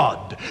help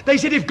God? They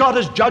said, if God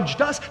has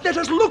judged us, let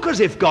us look as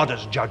if God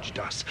has judged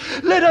us.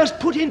 Let us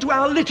put into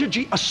our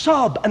liturgy a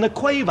sob and a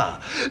quaver.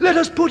 Let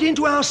us put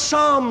into our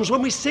psalms,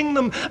 when we sing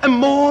them, a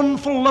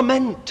mournful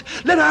lament.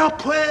 Let our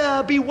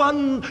prayer be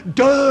one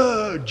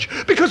dirge,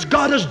 because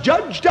God has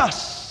judged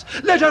us.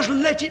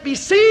 Let it be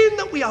seen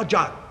that we are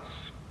judged.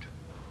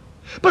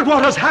 But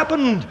what has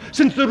happened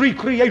since the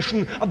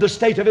recreation of the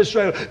state of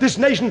Israel? This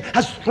nation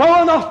has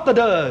thrown off the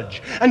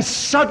dirge, and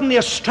suddenly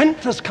a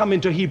strength has come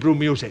into Hebrew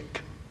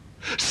music.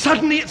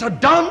 Suddenly it's a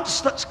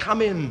dance that's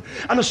come in,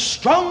 and a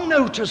strong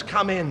note has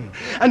come in,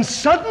 and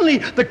suddenly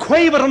the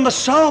quaver and the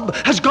sob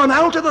has gone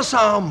out of the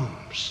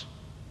psalms.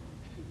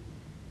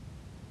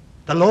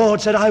 The Lord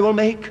said, I will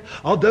make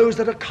of those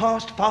that are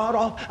cast far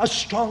off a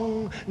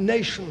strong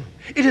nation.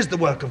 It is the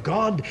work of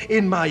God,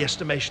 in my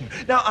estimation.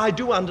 Now, I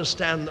do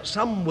understand that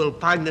some will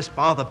find this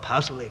rather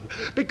puzzling,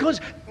 because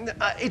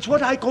it's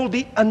what I call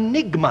the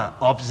enigma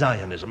of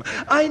Zionism.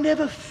 I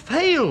never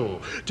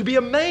fail to be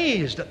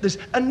amazed at this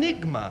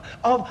enigma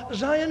of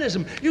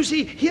Zionism. You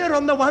see, here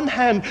on the one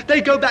hand,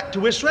 they go back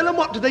to Israel, and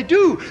what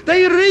do?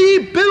 They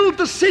rebuild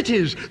the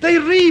cities. They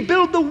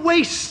rebuild the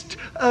waste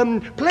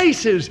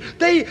places.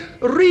 They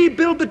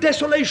rebuild the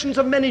desolations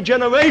of many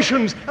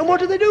generations. And what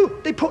do?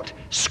 They put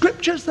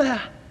scriptures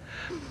there.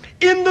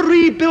 In the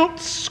rebuilt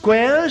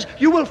squares,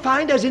 you will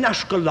find, as in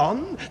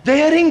Ashkelon,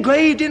 there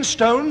engraved in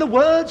stone the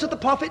words of the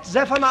prophet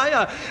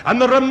Zephaniah.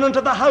 And the remnant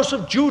of the house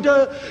of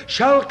Judah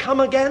shall come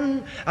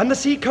again, and the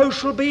sea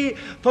coast shall be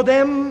for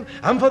them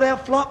and for their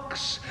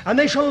flocks. And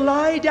they shall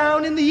lie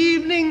down in the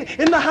evening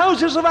in the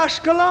houses of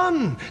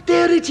Ashkelon.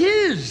 There it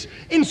is,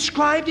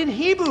 inscribed in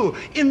Hebrew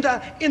in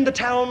the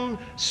town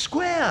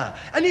square.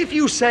 And if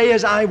you say,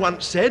 as I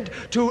once said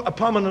to a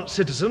prominent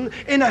citizen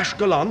in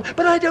Ashkelon,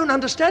 but I don't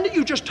understand it,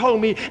 you just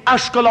told me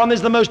Ashkelon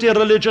is the most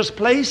irreligious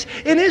place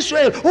in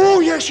Israel.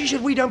 Oh yes, he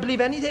said, we don't believe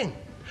anything.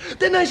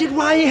 Then I said,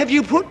 why have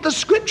you put the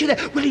scripture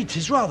there? Well, it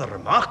is rather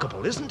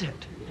remarkable, isn't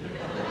it?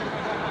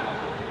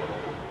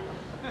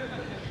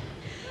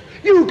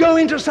 You go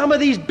into some of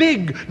these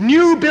big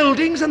new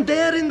buildings, and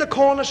there in the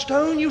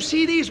cornerstone you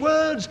see these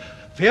words,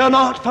 fear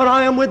not, for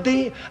I am with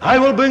thee. I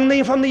will bring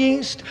thee from the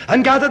east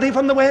and gather thee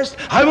from the west.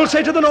 I will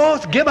say to the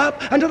north, give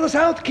up, and to the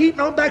south, keep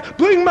not back.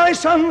 Bring my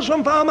sons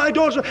from far, my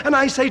daughters. And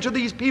I say to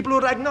these people who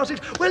are agnostics,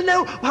 well,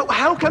 no,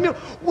 how come you?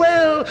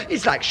 Well,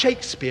 it's like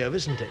Shakespeare,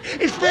 isn't it?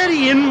 It's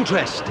very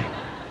interesting.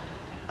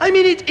 I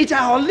mean, it's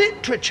our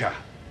literature.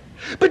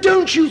 But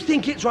don't you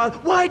think it's rather,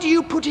 why do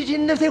you put it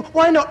in the thing?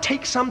 Why not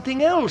take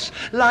something else,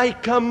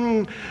 like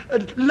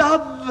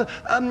love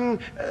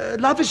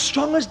is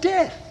strong as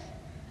death?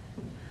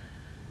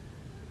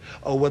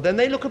 Oh, well, then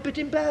they look a bit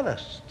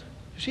embarrassed.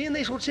 You see, and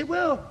they sort of say,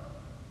 well,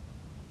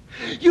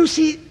 you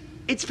see,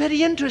 it's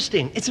very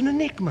interesting. It's an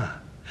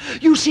enigma.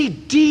 You see,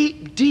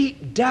 deep,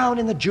 deep down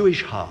in the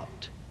Jewish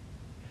heart,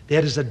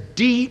 there is a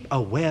deep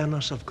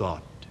awareness of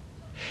God,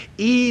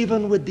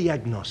 even with the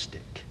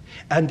agnostic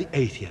and the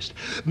atheist.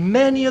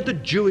 Many of the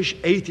Jewish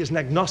atheists and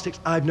agnostics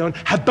I've known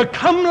have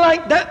become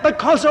like that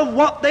because of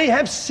what they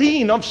have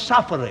seen of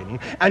suffering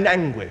and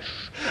anguish.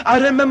 I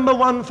remember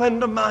one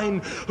friend of mine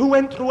who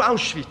went through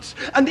Auschwitz,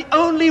 and the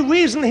only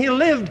reason he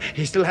lived,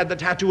 he still had the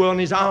tattoo on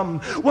his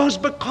arm, was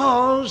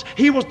because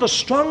he was the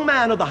strong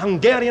man of the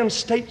Hungarian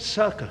state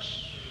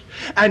circus.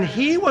 And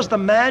he was the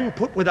man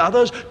put with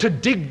others to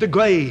dig the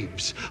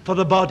graves for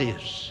the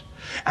bodies.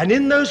 And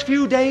in those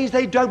few days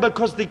they dug,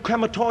 because the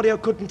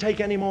crematoria couldn't take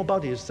any more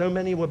bodies. So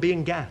many were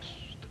being gassed.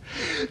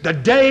 The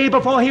day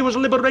before he was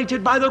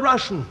liberated by the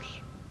Russians,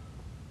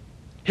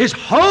 his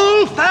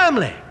whole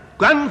family,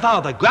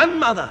 grandfather,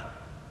 grandmother,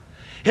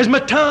 his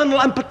maternal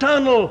and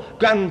paternal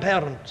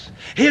grandparents,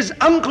 his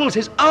uncles,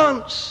 his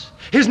aunts,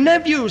 his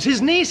nephews,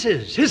 his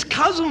nieces, his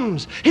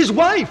cousins, his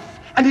wife,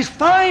 and his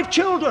 5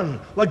 children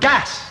were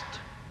gassed.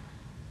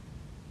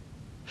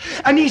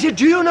 And he said,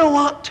 do you know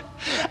what?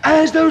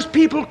 As those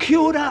people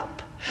queued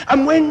up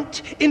and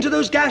went into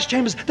those gas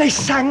chambers, they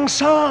sang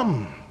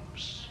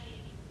psalms.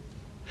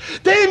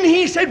 Then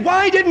he said,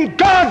 why didn't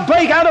God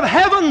break out of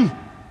heaven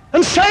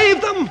and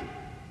save them?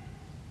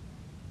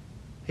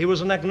 He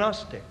was an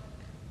agnostic.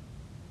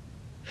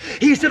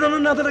 He said on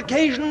another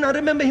occasion, I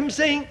remember him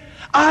saying,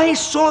 I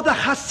saw the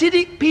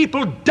Hasidic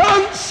people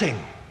dancing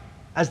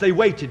as they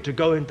waited to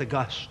go into the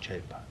gas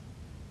chamber.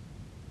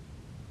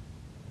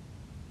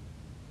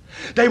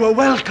 They were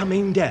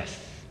welcoming death.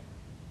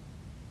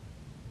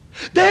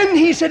 Then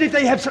he said, if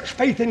they have such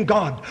faith in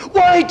God,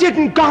 why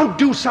didn't God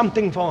do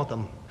something for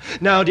them?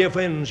 Now, dear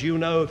friends, you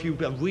know, if you're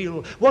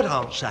real, what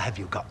answer have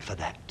you got for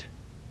that?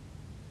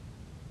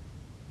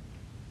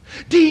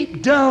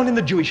 Deep down in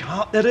the Jewish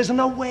heart, there is an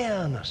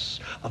awareness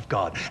of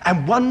God.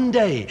 And one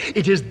day,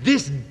 it is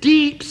this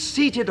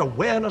deep-seated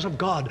awareness of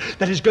God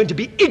that is going to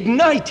be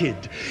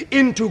ignited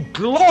into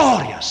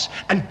glorious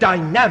and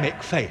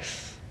dynamic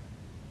faith.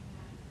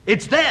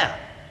 It's there.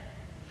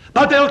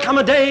 But there'll come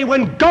a day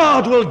when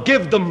God will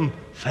give them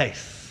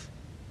faith.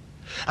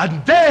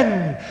 And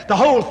then the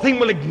whole thing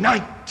will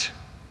ignite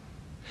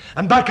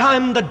and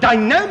become the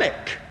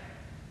dynamic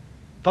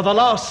for the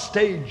last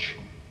stage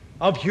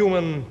of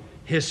human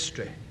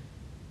history.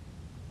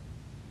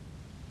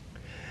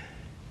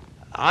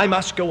 I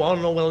must go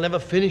on or we'll never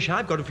finish.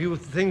 I've got a few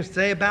things to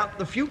say about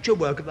the future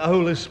work of the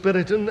Holy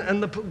Spirit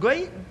and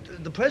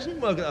the present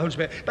work of the Holy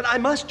Spirit. But I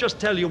must just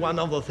tell you one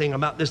other thing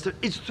about this that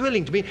is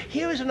thrilling to me.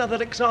 Here is another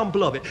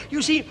example of it.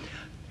 You see,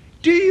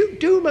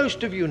 do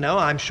most of you know,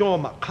 I'm sure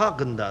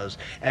McCagan does,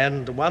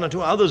 and 1 or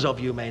 2 others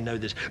of you may know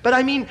this, but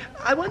I mean,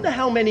 I wonder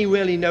how many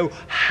really know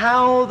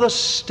how the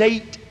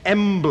state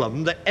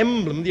emblem,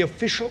 the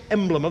official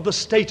emblem of the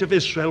State of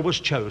Israel was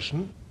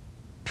chosen?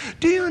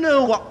 Do you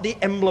know what the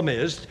emblem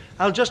is?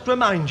 I'll just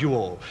remind you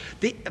all.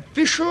 The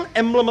official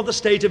emblem of the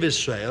State of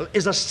Israel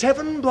is a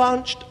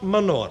 7-branched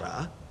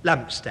menorah,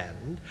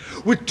 lampstand,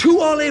 with 2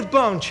 olive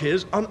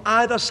branches on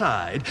either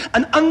side,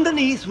 and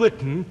underneath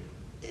written,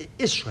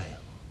 Israel.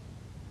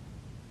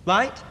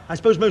 Right? I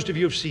suppose most of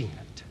you have seen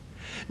it.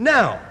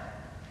 Now,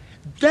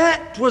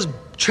 that was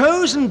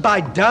chosen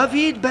by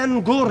David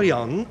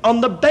Ben-Gurion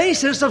on the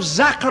basis of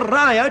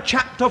Zechariah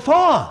chapter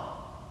 4.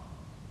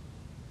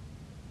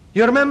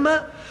 You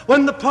remember?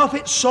 when the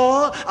prophet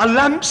saw a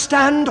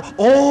lampstand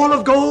all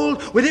of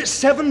gold with its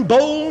 7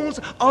 bowls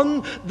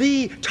on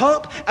the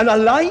top and a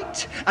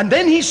light, and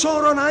then he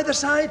saw on either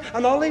side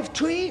an olive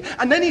tree,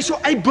 and then he saw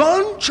a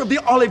branch of the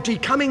olive tree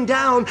coming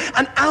down,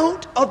 and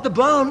out of the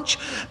branch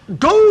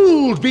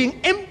gold being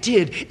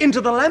emptied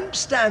into the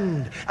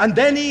lampstand. And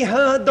then he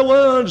heard the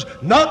words,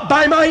 "Not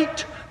by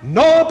might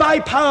nor by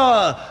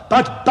power,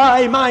 but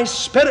by my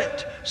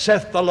Spirit,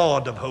 saith the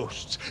Lord of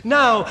hosts."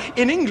 Now,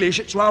 in English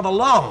it's rather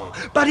long,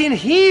 but in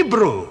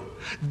Hebrew,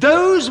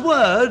 those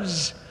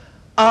words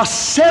are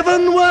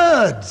 7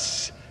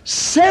 words.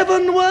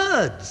 7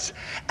 words.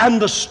 And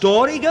the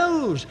story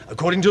goes,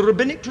 according to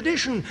rabbinic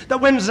tradition,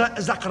 that when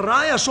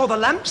Zechariah saw the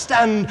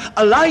lampstand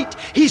alight,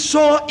 he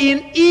saw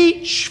in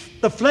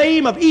the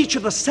flame of each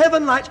of the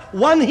 7 lights,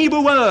 one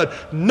Hebrew word,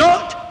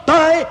 "Not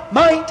by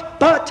might,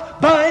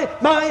 but by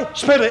my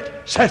Spirit,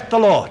 saith the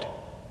Lord."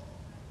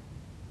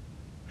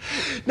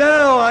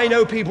 Now, I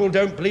know people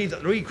don't believe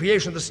that the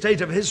recreation of the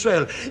state of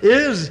Israel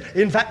is,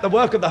 in fact, the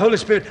work of the Holy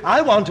Spirit.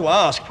 I want to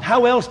ask,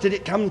 how else did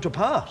it come to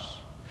pass?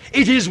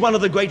 It is one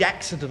of the great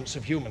accidents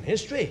of human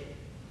history.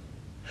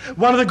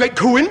 One of the great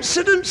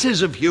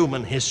coincidences of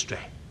human history.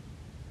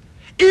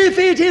 If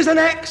it is an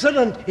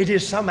accident, it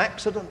is some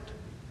accident.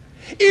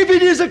 If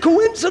it is a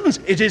coincidence,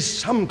 it is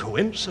some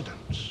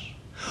coincidence.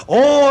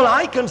 All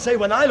I can say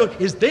when I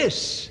look is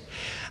this: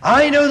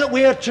 I know that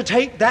we are to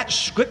take that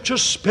scripture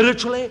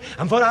spiritually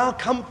and for our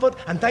comfort,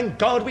 and thank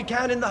God we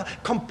can, in the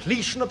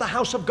completion of the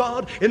house of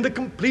God, in the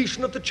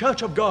completion of the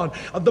church of God,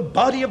 of the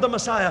body of the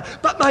Messiah.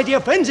 But my dear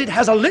friends, it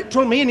has a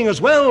literal meaning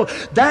as well.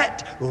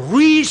 That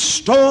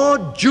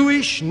restored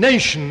Jewish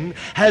nation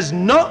has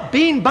not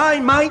been by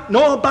might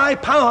nor by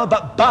power,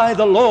 but by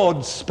the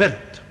Lord's Spirit.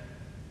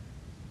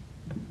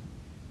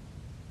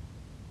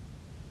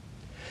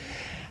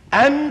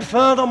 And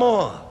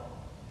furthermore,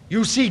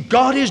 you see,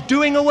 God is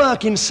doing a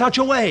work in such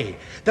a way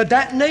that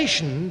that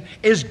nation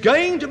is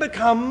going to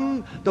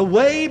become the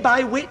way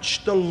by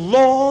which the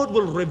Lord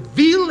will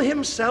reveal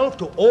himself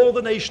to all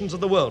the nations of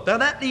the world. Now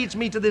that leads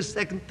me to this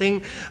second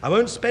thing. I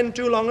won't spend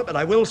too long on it, but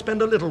I will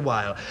spend a little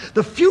while.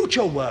 The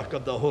future work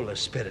of the Holy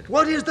Spirit.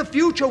 What is the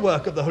future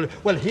work of the Holy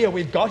Spirit? Well, here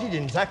we've got it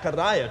in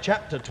Zechariah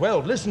chapter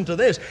 12. Listen to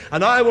this.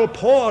 "And I will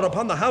pour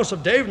upon the house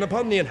of David and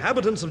upon the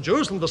inhabitants of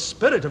Jerusalem the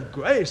spirit of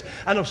grace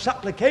and of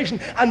supplication,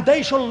 and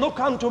they shall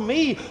look unto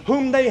me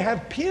whom they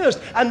have pierced,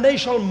 and they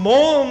shall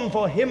mourn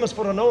for him as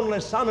for an only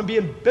son, and be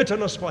in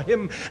bitterness for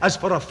him as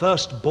for a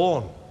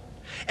firstborn."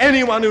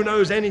 Anyone who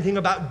knows anything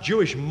about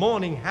Jewish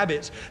mourning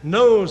habits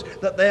knows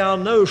that they are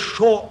no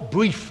short,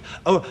 brief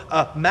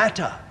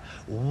matter.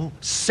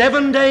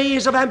 7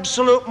 days of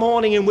absolute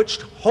mourning in which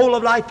the whole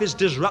of life is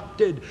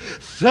disrupted.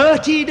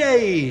 30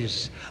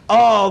 days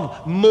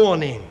of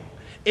mourning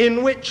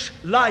in which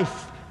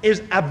life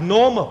is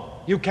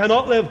abnormal. You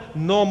cannot live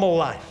normal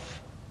life.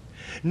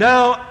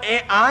 Now,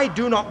 I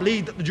do not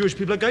believe that the Jewish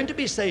people are going to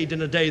be saved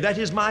in a day. That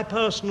is my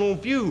personal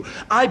view.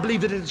 I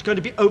believe that it's going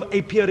to be over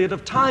a period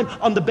of time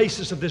on the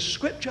basis of this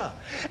scripture.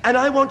 And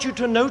I want you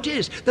to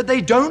notice that they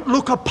don't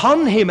look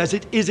upon him as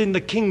it is in the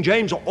King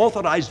James or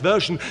Authorized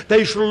Version.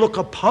 They shall look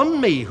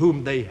upon me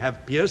whom they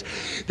have pierced.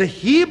 The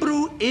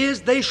Hebrew is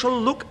they shall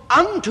look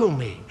unto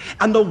me.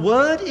 And the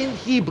word in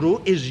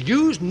Hebrew is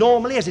used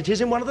normally, as it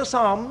is in one of the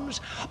Psalms,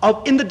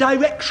 in the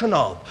direction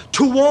of,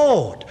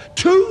 toward,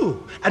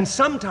 to, and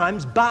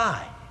sometimes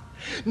by.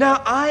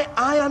 Now,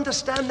 I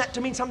understand that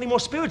to mean something more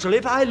spiritual.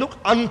 If I look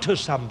unto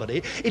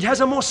somebody, it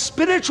has a more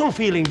spiritual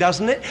feeling,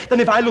 doesn't it,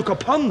 than if I look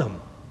upon them.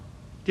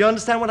 Do you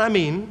understand what I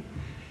mean?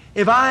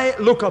 If I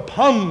look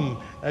upon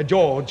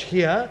George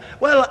here,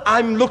 well,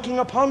 I'm looking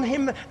upon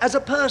him as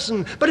a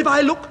person. But if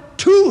I look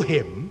to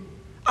him,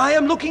 I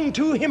am looking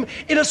to him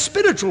in a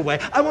spiritual way.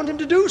 I want him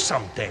to do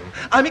something.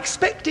 I'm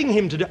expecting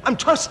him to do. I'm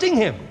trusting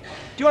him.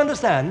 Do you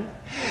understand?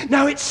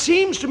 Now, it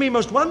seems to me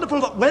most wonderful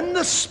that when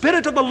the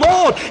Spirit of the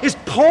Lord is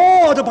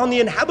poured upon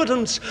the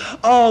inhabitants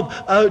of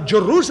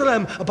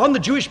Jerusalem, upon the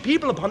Jewish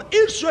people, upon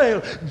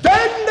Israel,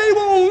 then they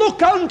will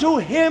look unto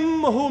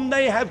him whom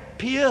they have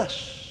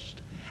pierced.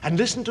 And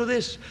listen to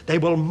this, they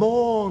will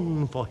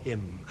mourn for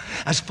him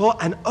as for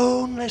an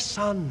only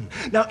son.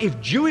 Now, if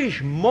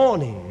Jewish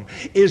mourning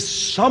is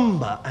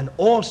somber and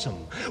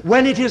awesome,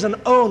 when it is an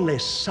only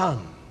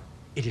son,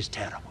 it is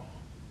terrible.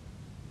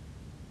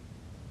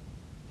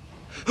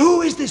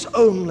 Who is this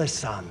only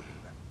son?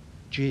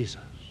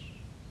 Jesus.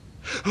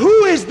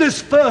 Who is this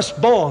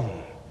firstborn?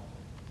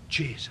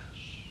 Jesus.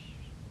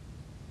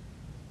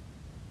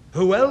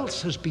 Who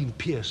else has been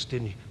pierced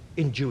in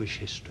Jewish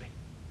history?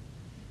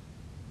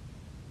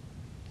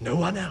 No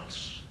one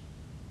else.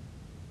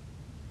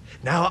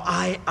 Now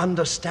I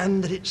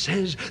understand that it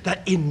says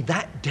that in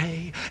that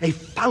day a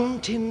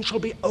fountain shall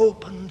be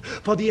opened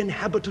for the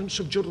inhabitants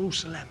of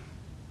Jerusalem,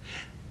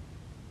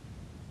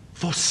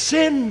 for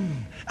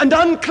sin and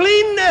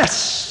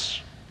uncleanness.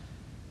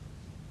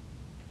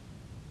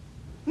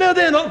 Now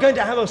they're not going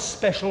to have a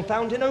special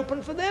fountain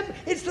open for them.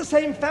 It's the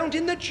same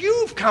fountain that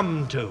you've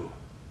come to.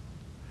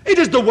 It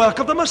is the work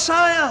of the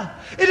Messiah.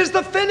 It is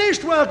the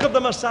finished work of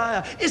the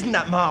Messiah. Isn't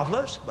that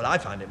marvelous? Well, I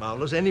find it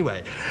marvelous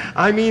anyway.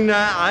 I mean,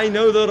 I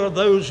know there are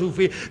those who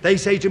feel, they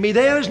say to me,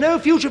 there is no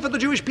future for the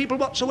Jewish people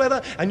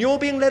whatsoever, and you're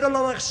being led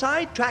along a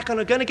side track and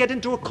are going to get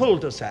into a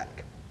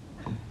cul-de-sac.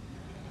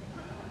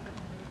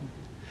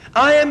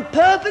 I am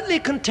perfectly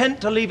content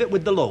to leave it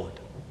with the Lord.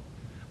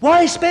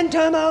 Why spend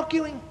time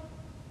arguing?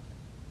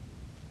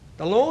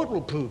 The Lord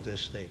will prove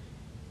this thing.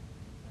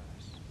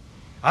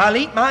 I'll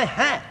eat my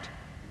hat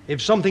if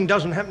something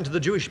doesn't happen to the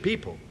Jewish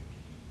people.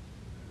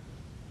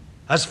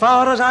 As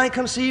far as I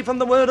can see from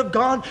the Word of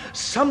God,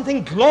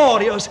 something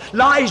glorious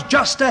lies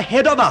just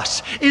ahead of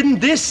us in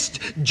this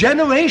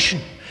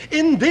generation,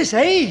 in this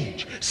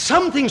age.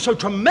 Something so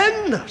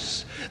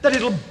tremendous that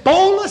it'll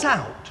bowl us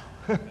out.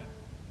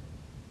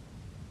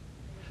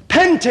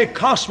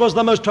 Pentecost was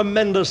the most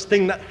tremendous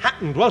thing that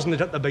happened, wasn't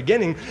it, at the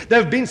beginning?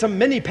 There have been so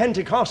many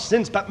Pentecosts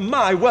since, but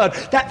my word,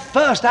 that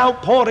first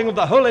outpouring of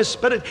the Holy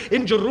Spirit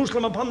in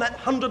Jerusalem upon that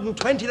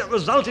 120 that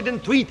resulted in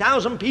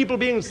 3,000 people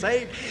being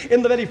saved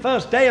in the very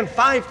first day and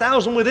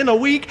 5,000 within a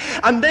week.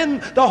 And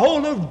then the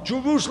whole of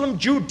Jerusalem,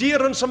 Judea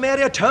and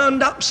Samaria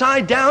turned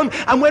upside down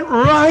and went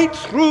right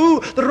through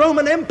the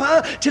Roman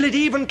Empire till it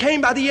even came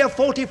by the year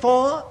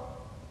 44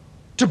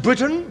 to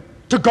Britain,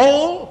 to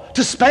Gaul,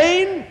 to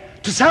Spain,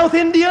 to South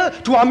India,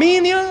 to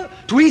Armenia,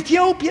 to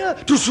Ethiopia,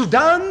 to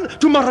Sudan,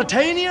 to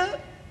Mauritania.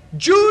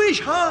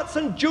 Jewish hearts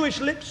and Jewish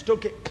lips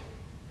took it.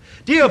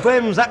 Dear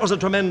friends, that was a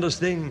tremendous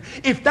thing.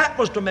 If that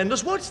was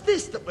tremendous, what's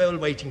this that we're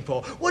waiting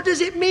for? What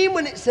does it mean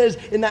when it says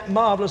in that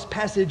marvelous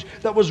passage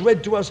that was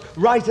read to us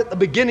right at the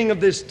beginning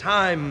of this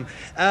time,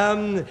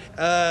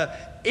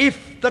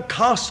 if the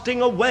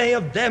casting away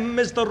of them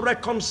is the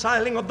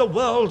reconciling of the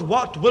world,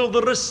 what will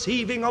the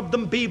receiving of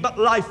them be but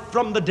life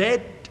from the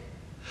dead?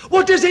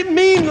 What does it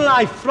mean,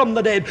 life from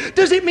the dead?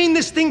 Does it mean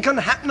this thing can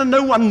happen and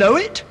no one know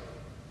it?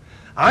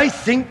 I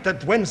think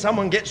that when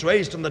someone gets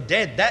raised from the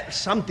dead, that's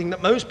something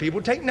that most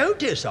people take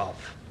notice of.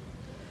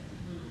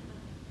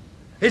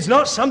 It's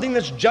not something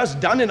that's just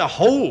done in a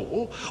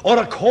hole or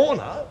a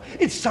corner.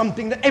 It's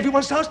something that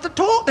everyone starts to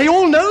talk. They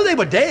all know they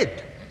were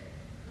dead.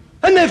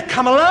 And they've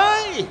come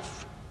alive.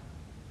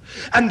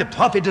 And the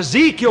prophet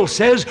Ezekiel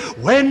says,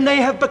 when they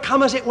have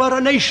become as it were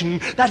a nation,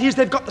 that is,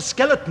 they've got the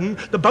skeleton,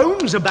 the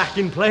bones are back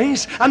in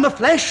place, and the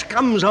flesh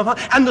comes over,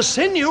 and the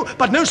sinew,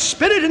 but no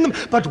spirit in them.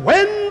 But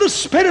when the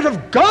Spirit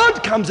of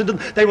God comes into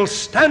them, they will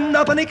stand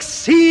up an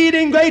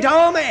exceeding great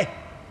army.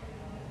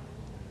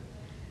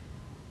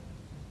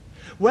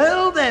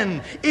 Well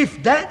then,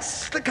 if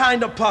that's the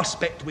kind of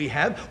prospect we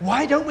have,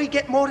 why don't we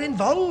get more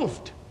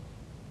involved?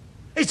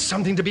 It's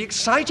something to be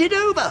excited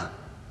over.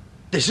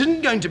 This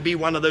isn't going to be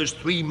one of those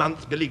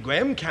 3-month Billy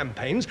Graham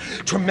campaigns,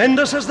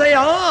 tremendous as they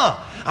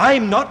are.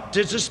 I'm not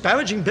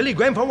disparaging Billy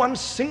Graham for one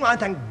single. I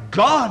thank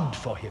God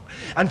for him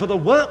and for the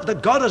work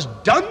that God has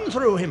done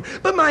through him.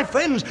 But my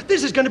friends,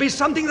 this is going to be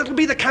something that will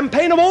be the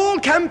campaign of all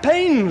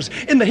campaigns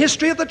in the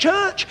history of the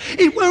church.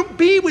 It won't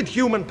be with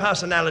human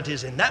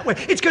personalities in that way.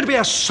 It's going to be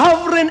a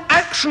sovereign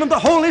action of the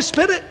Holy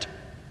Spirit.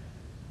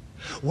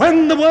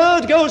 When the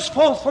word goes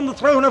forth from the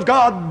throne of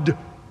God,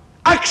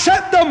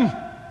 accept them.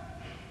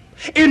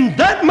 In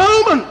that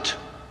moment,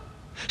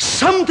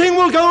 something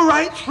will go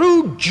right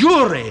through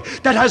Jewry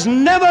that has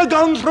never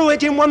gone through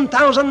it in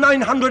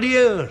 1,900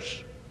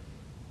 years.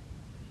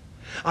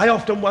 I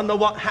often wonder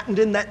what happened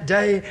in that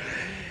day.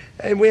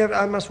 And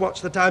I must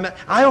watch the time.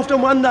 I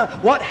often wonder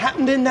what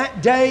happened in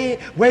that day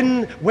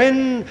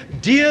when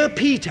dear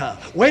Peter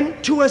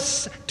went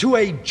to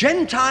a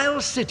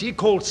Gentile city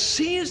called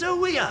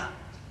Caesarea.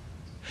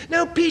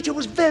 Now, Peter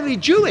was very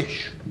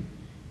Jewish.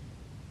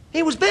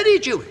 He was very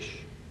Jewish.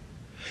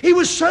 He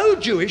was so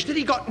Jewish that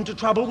he got into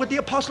trouble with the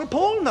Apostle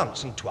Paul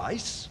once and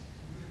twice.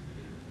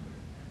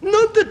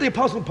 Not that the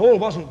Apostle Paul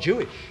wasn't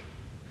Jewish,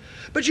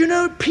 but you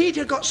know,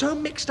 Peter got so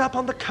mixed up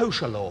on the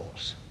kosher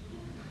laws.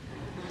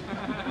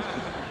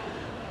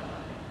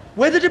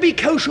 Whether to be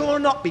kosher or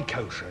not be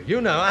kosher, you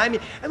know, I mean,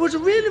 it was a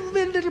really,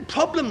 really little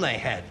problem they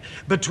had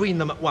between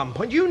them at one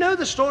point. You know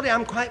the story,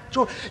 I'm quite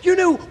sure. You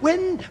know,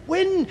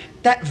 when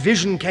that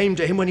vision came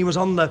to him when he was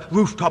on the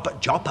rooftop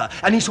at Joppa,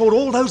 and he saw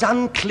all those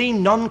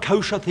unclean,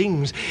 non-kosher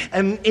things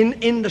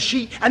in the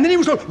sheet, and then he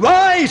was told,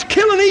 rise,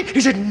 kill and eat.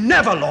 He said,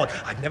 never, Lord.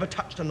 I've never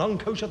touched a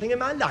non-kosher thing in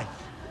my life.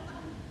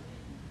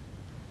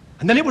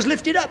 And then it was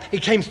lifted up.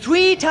 It came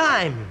 3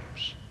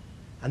 times.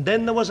 And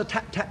then there was a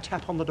tap, tap,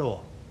 tap on the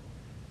door.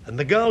 And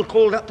the girl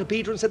called up to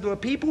Peter and said, there are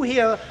people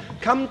here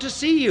come to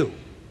see you.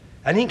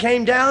 And he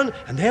came down,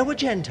 and there were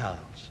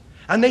Gentiles.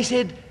 And they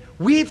said,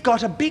 we've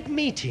got a big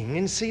meeting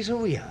in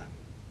Caesarea,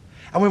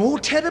 and we're all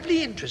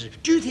terribly interested.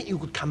 Do you think you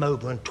could come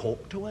over and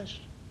talk to us?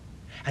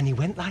 And he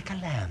went like a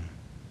lamb.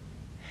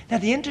 Now,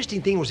 the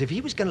interesting thing was, if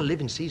he was going to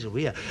live in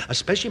Caesarea,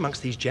 especially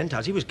amongst these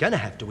Gentiles, he was going to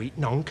have to eat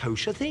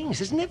non-kosher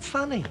things. Isn't it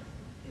funny?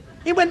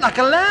 He went like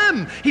a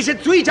lamb. He said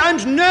 3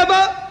 times,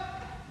 never.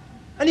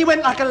 And he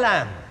went like a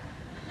lamb.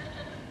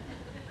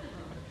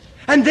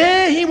 And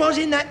there he was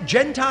in that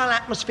Gentile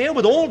atmosphere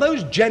with all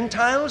those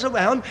Gentiles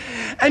around,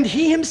 and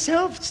he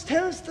himself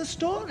tells the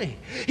story.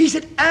 He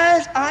said,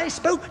 as I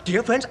spoke,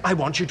 dear friends, I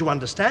want you to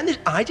understand this.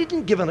 I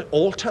didn't give an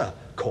altar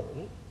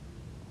call.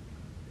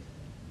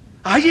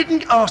 I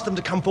didn't ask them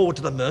to come forward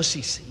to the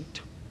mercy seat.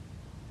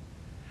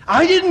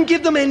 I didn't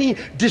give them any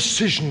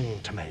decision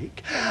to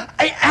make.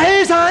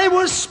 As I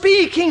was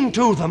speaking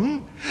to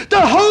them, the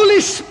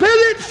Holy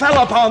Spirit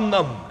fell upon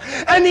them.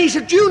 And he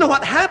said, do you know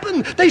what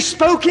happened? They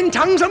spoke in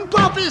tongues and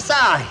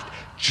prophesied.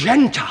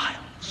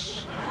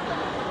 Gentiles.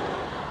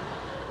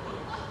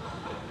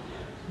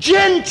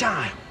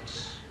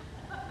 Gentiles.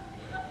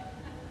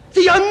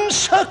 The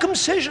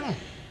uncircumcision.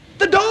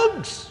 The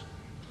dogs.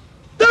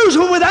 Those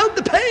who are without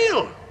the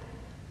pale.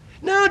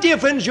 Now, dear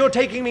friends, you're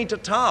taking me to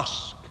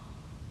task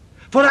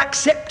for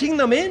accepting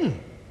them in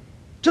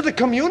to the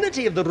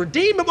community of the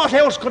redeemed. What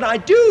else could I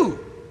do?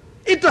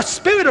 If the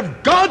Spirit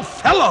of God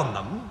fell on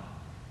them,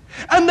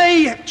 and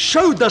they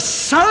showed the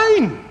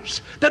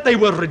signs that they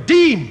were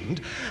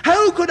redeemed,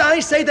 how could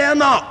I say they are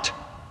not?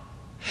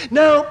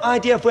 Now, my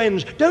dear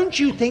friends, don't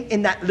you think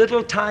in that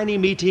little tiny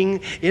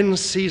meeting in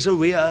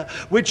Caesarea,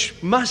 which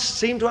must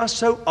seem to us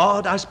so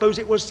odd, I suppose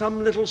it was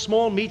some little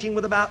small meeting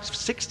with about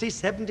 60,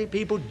 70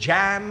 people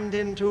jammed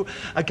into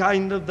a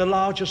kind of the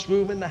largest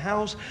room in the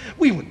house,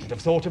 we wouldn't have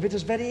thought of it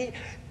as very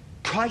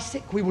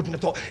Christic. We wouldn't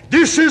have thought,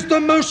 this is the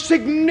most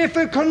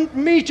significant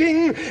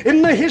meeting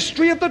in the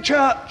history of the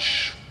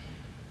church.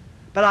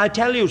 But I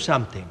tell you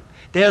something.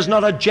 There's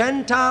not a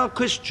Gentile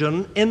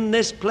Christian in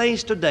this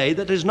place today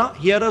that is not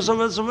here as a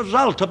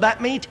result of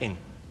that meeting.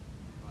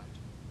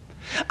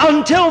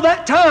 Until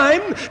that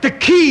time, the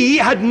key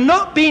had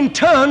not been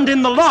turned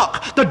in the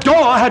lock. The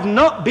door had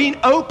not been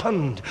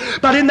opened.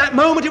 But in that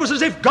moment, it was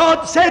as if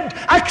God said,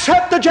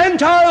 accept the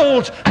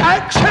Gentiles,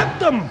 accept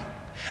them.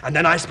 And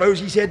then I suppose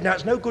he said, now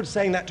it's no good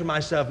saying that to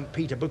my servant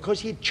Peter, because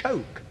he'd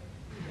choke.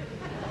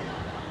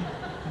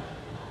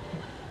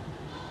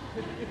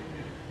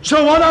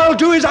 So what I'll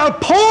do is I'll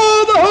pour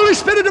the Holy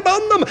Spirit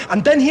upon them,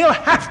 and then he'll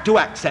have to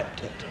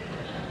accept it.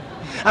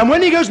 And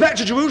when he goes back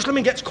to Jerusalem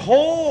and gets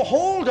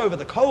hauled over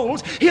the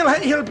coals,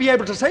 he'll be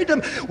able to say to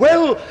them,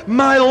 well,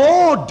 my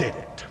Lord did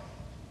it.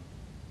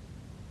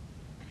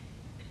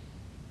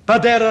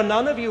 But there are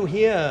none of you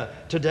here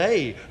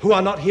today who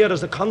are not here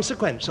as a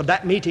consequence of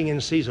that meeting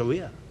in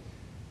Caesarea.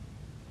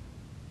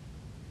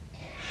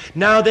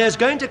 Now there's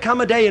going to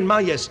come a day, in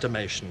my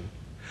estimation,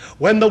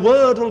 when the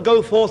word will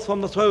go forth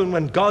from the throne,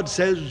 when God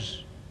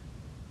says,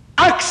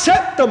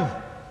 accept them.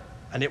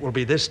 And it will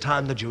be this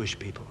time the Jewish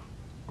people.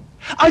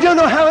 I don't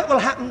know how it will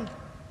happen.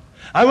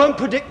 I won't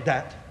predict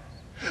that.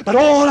 But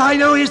all I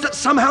know is that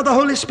somehow the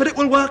Holy Spirit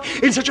will work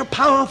in such a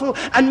powerful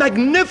and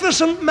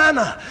magnificent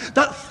manner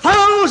that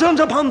thousands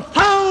upon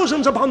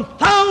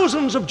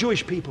thousands of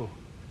Jewish people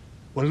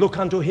will look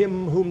unto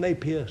him whom they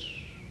pierced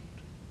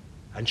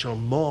and shall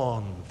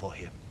mourn for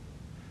him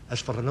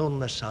as for an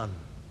only son,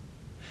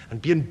 and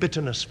be in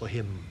bitterness for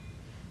him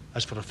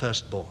as for a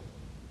firstborn.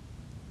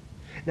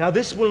 Now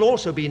this will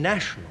also be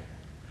national,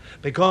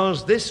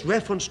 because this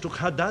reference to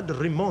Hadad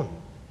Rimon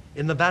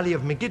in the valley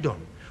of Megiddo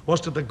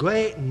was to the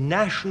great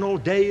national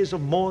days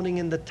of mourning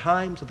in the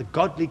times of the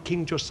godly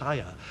King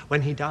Josiah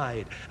when he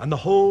died, and the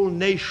whole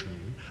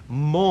nation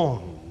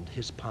mourned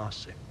his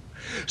passing.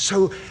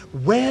 So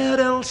where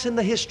else in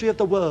the history of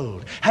the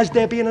world has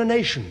there been a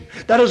nation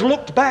that has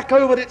looked back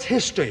over its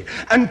history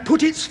and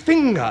put its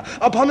finger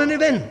upon an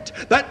event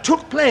that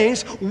took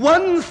place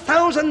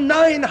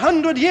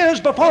 1,900 years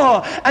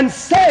before and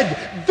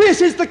said, this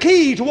is the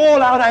key to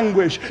all our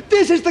anguish,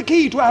 this is the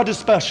key to our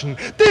dispersion,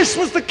 this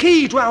was the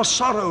key to our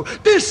sorrow,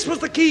 this was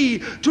the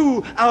key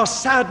to our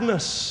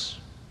sadness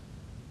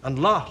and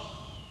loss?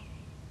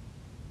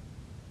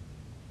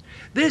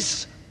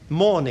 This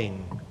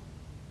mourning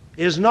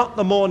is not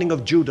the mourning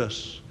of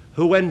Judas,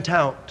 who went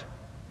out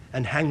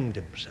and hanged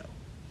himself.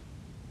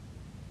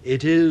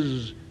 It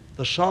is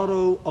the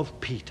sorrow of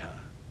Peter,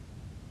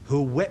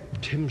 who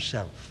wept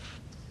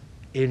himself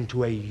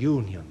into a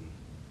union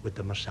with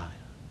the Messiah.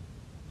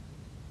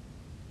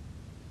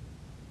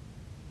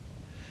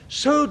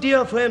 So,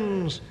 dear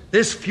friends,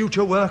 this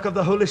future work of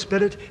the Holy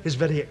Spirit is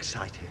very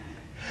exciting.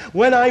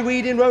 When I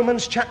read in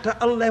Romans chapter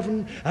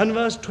 11 and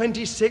verse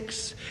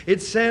 26,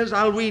 it says,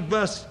 I'll read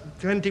verse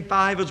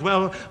 25 as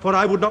well, for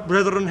I would not,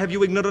 brethren, have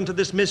you ignorant of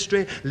this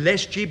mystery,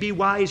 lest ye be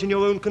wise in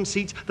your own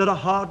conceits, that a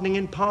hardening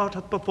in part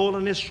hath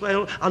befallen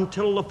Israel,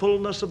 until the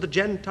fullness of the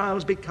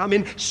Gentiles be come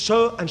in,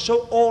 so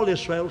all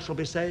Israel shall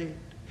be saved.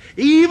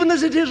 Even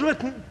as it is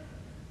written,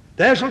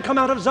 there shall come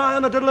out of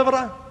Zion a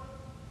deliverer,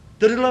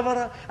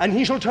 and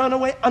he shall turn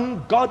away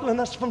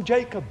ungodliness from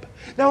Jacob.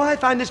 Now I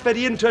find this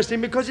very interesting,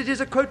 because it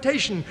is a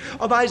quotation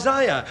of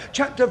Isaiah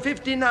chapter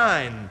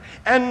 59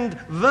 and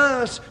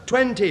verse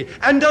 20.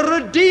 And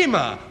a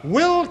Redeemer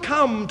will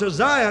come to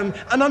Zion,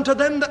 and unto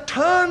them that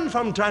turn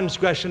from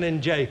transgression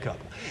in Jacob.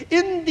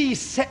 In the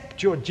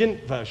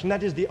Septuagint version,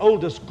 that is the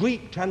oldest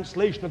Greek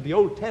translation of the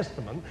Old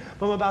Testament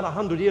from about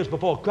 100 years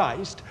before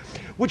Christ,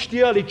 which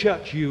the early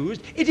church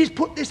used, it is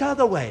put this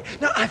other way.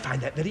 Now, I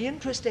find that very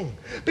interesting,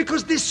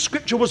 because this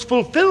scripture was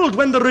fulfilled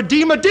when the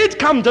Redeemer did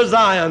come to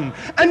Zion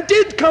and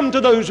did come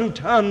to those who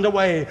turned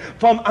away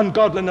from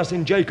ungodliness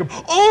in Jacob.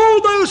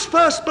 All those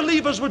first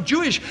believers were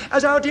Jewish,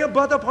 as our dear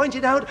brother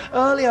pointed out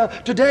earlier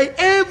today,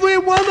 every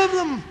one of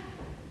them.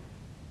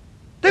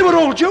 They were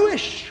all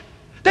Jewish.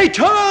 They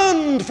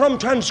turned from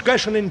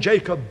transgression in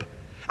Jacob,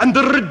 and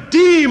the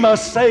Redeemer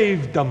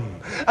saved them,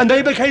 and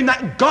they became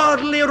that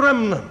godly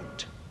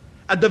remnant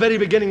at the very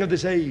beginning of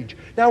this age.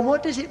 Now,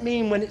 what does it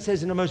mean when it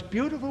says in a most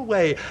beautiful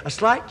way, a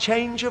slight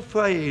change of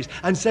phrase,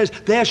 and says,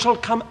 there shall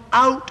come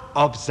out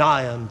of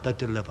Zion the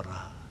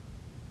deliverer,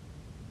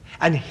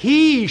 and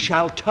he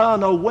shall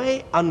turn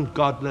away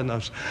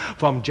ungodliness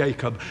from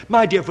Jacob?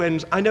 My dear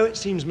friends, I know it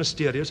seems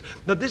mysterious,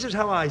 but this is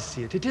how I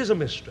see it. It is a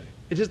mystery.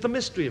 It is the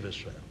mystery of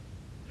Israel.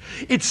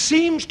 It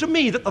seems to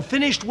me that the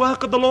finished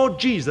work of the Lord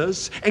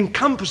Jesus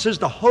encompasses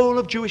the whole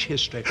of Jewish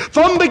history,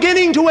 from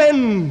beginning to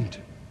end.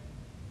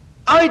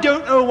 I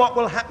don't know what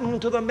will happen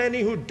to the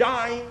many who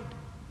died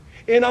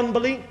in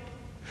unbelief,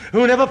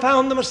 who never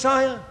found the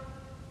Messiah.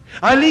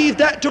 I leave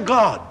that to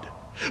God.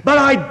 But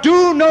I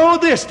do know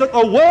this, that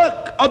the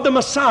work of the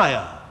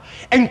Messiah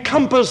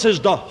encompasses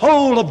the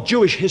whole of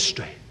Jewish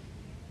history.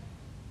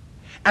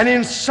 And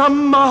in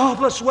some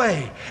marvelous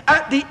way,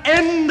 at the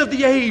end of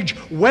the age,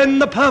 when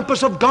the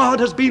purpose of God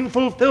has been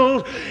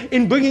fulfilled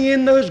in bringing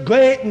in those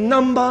great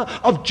number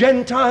of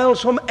Gentiles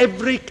from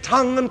every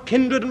tongue and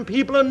kindred and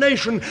people and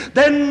nation,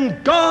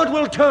 then God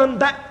will turn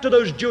back to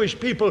those Jewish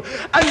people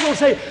and will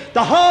say,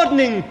 the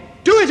hardening,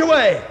 do it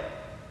away.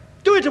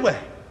 Do it away.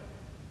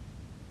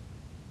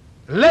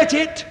 Let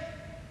it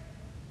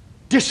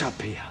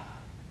disappear.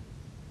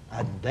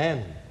 And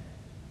then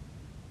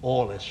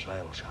all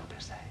Israel shall be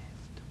saved.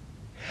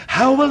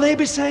 How will they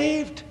be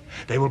saved?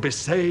 They will be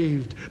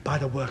saved by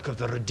the work of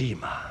the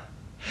Redeemer.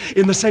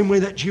 In the same way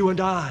that you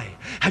and I,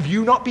 have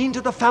you not been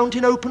to the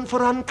fountain open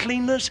for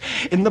uncleanness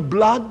in the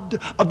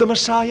blood of the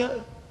Messiah?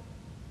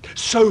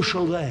 So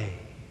shall they.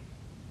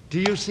 Do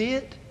you see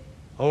it?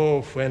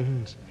 Oh,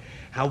 friends,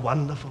 how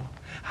wonderful,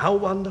 how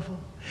wonderful.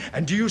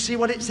 And do you see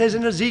what it says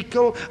in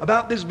Ezekiel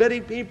about this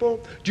very people?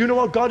 Do you know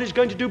what God is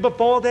going to do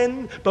before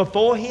then?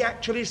 Before he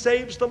actually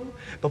saves them?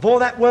 Before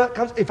that work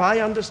comes, if I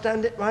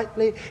understand it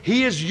rightly,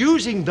 he is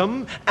using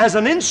them as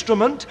an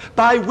instrument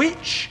by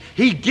which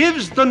he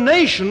gives the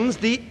nations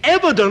the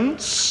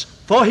evidence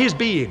for his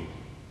being.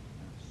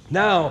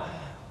 Now,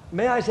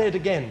 may I say it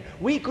again?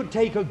 We could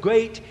take a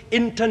great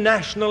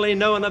internationally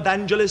known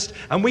evangelist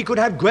and we could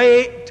have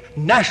great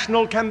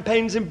national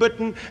campaigns in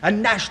Britain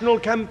and national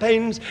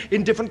campaigns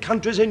in different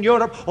countries in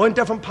Europe or in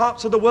different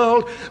parts of the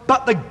world,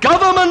 but the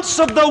governments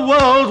of the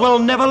world will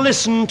never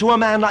listen to a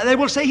man like that. They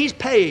will say he's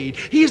paid.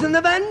 He's an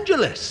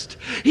evangelist.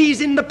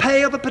 He's in the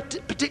pay of a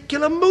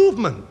particular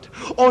movement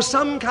or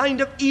some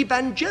kind of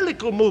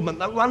evangelical movement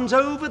that runs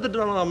over the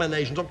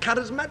denominations, or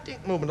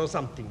charismatic movement or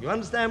something. You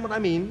understand what I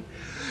mean?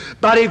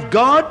 But if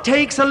God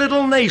takes a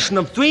little nation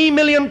of 3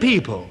 million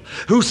people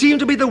who seem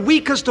to be the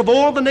weakest of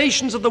all the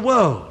nations of the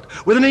world,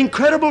 with an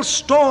incredible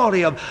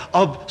story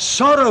of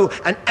sorrow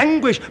and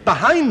anguish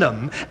behind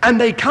them, and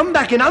they come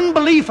back in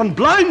unbelief and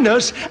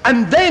blindness,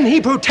 and then he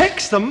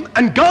protects them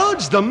and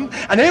guards them,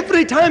 and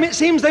every time it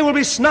seems they will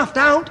be snuffed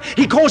out,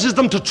 he causes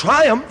them to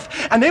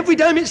triumph, and every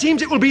time it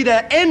seems it will be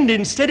their end,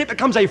 instead it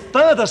becomes a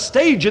further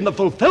stage in the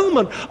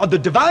fulfillment of the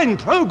divine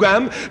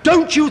program.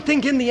 Don't you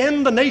think in the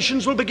end the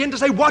nations will begin to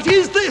say, what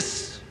is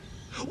this?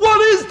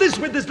 What is this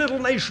with this little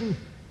nation?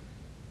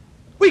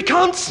 We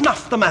can't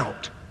snuff them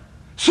out.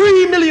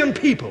 3 million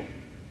people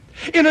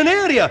in an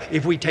area,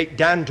 if we take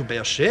Dan to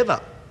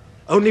Beersheba,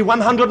 only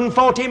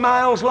 140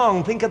 miles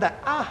long. Think of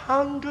that,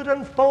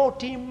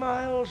 140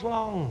 miles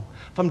long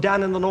from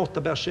Dan in the north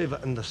to Beersheba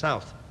in the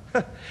south.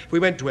 If we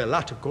went to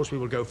Eilat, of course, we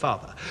will go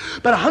farther.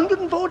 But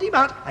 140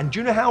 miles, and do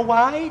you know how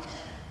wide?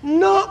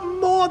 Not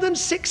more than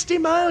 60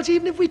 miles,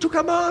 even if we took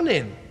a man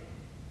in.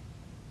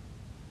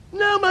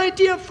 Now, my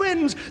dear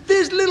friends,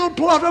 this little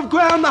plot of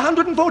ground,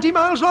 140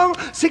 miles long,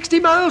 60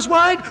 miles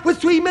wide, with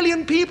 3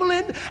 million people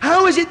in,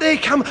 how is it they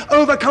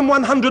overcome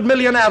 100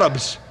 million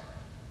Arabs?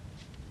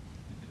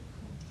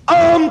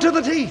 Armed to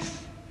the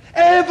teeth.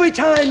 Every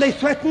time they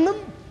threaten them,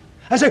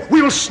 and say,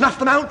 we will snuff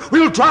them out,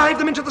 we will drive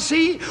them into the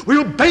sea, we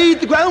will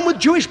bathe the ground with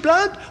Jewish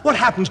blood. What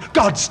happens?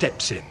 God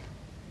steps in.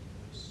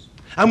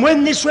 And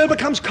when Israel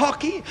becomes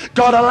cocky,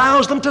 God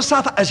allows them to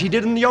suffer, as he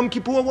did in the Yom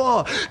Kippur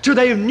War, till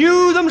they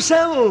knew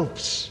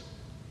themselves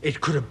it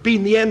could have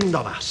been the end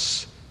of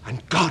us.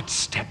 And God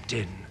stepped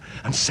in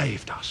and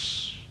saved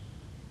us.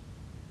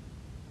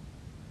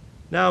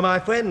 Now, my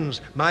friends,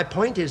 my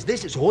point is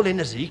this, it's all in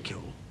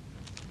Ezekiel.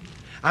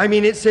 I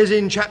mean, it says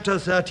in chapter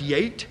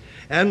 38,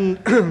 and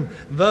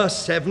verse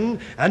 7,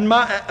 and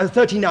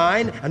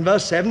 39 and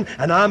verse 7,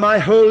 and my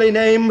holy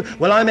name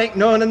will I make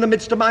known in the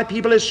midst of my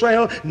people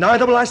Israel,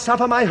 neither will I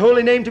suffer my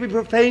holy name to be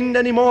profaned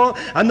any more,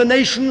 and the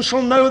nations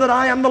shall know that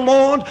I am the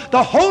Lord,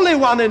 the Holy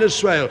One in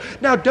Israel.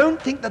 Now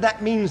don't think that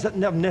that means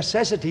that of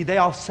necessity they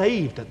are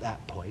saved at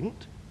that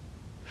point.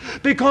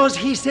 Because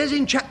he says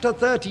in chapter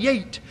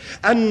 38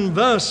 and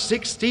verse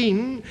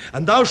 16,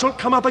 and thou shalt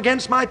come up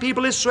against my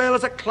people Israel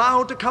as a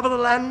cloud to cover the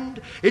land.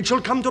 It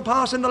shall come to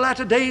pass in the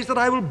latter days that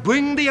I will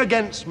bring thee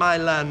against my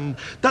land,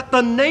 that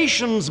the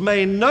nations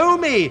may know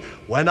me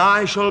when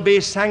I shall be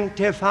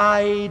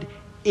sanctified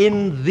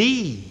in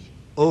thee,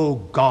 O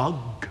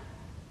Gog.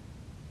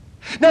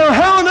 Now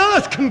how on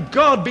earth can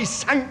God be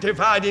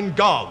sanctified in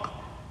Gog?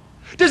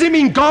 Does it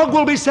mean Gog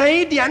will be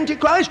saved, the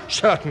Antichrist?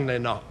 Certainly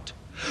not.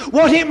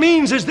 What it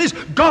means is this: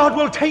 God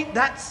will take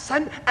that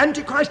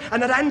Antichrist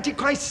and that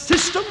Antichrist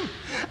system,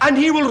 and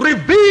he will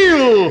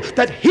reveal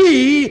that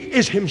he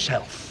is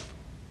himself.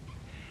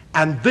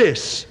 And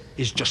this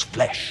is just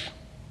flesh,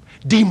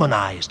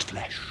 demonized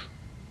flesh.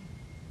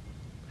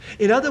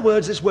 In other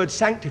words, this word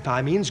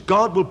sanctify means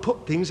God will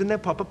put things in their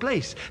proper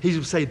place. He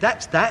will say,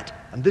 that's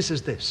that, and this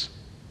is this.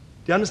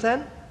 Do you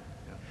understand?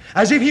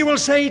 As if he will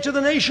say to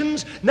the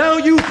nations, now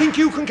you think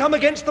you can come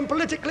against them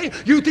politically,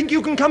 you think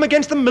you can come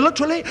against them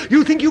militarily,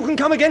 you think you can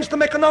come against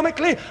them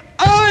economically,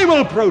 I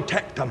will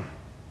protect them.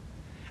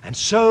 And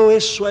so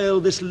Israel,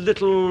 this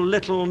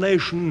little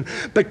nation,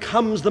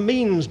 becomes the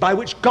means by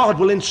which God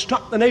will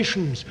instruct the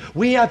nations.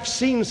 We have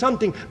seen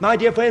something, my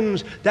dear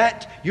friends,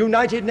 that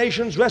United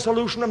Nations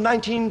resolution of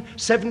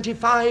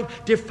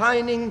 1975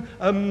 defining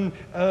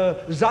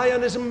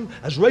Zionism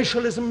as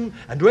racialism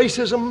and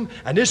racism,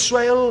 and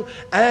Israel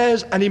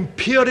as an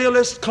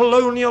imperialist,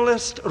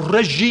 colonialist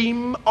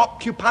regime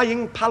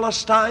occupying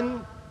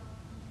Palestine.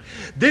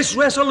 This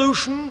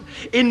resolution,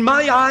 in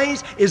my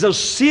eyes, is as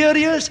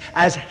serious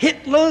as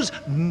Hitler's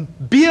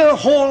beer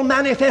hall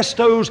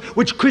manifestos,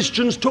 which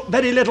Christians took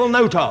very little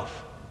note of.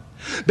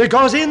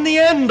 Because in the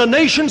end, the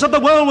nations of the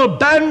world will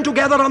band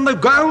together on the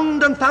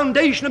ground and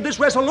foundation of this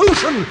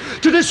resolution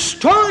to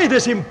destroy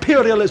this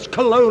imperialist,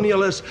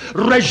 colonialist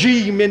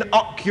regime in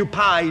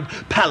occupied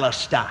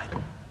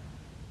Palestine.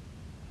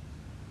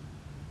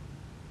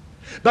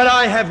 But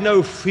I have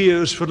no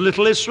fears for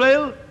little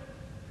Israel.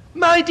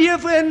 My dear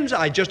friends,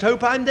 I just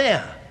hope I'm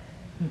there.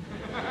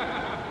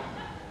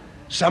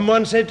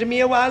 Someone said to me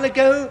a while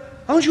ago,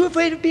 aren't you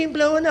afraid of being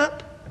blown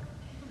up?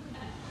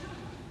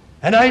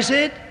 And I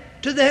said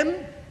to them,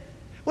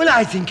 well,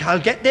 I think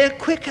I'll get there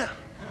quicker.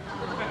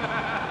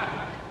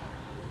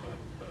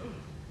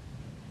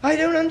 I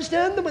don't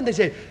understand them when they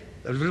say,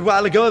 a little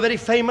while ago a very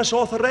famous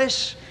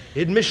authoress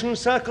in mission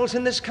circles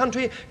in this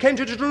country came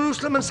to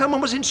Jerusalem, and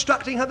someone was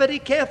instructing her very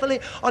carefully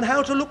on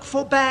how to look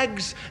for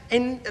bags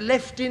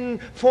left in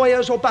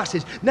foyers or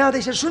buses. Now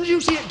they said, as soon as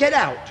you see it, get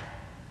out.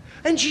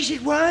 And she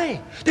said,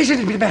 why? They said,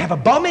 it may have a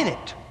bomb in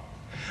it.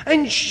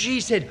 And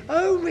she said,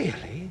 oh,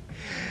 really?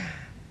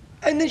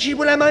 And then she,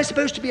 well, am I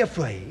supposed to be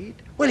afraid?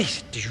 Well, he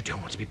said, you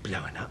don't want to be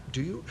blown up,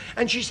 do you?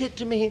 And she said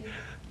to me,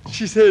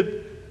 she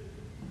said,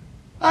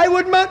 I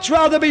would much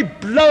rather be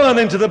blown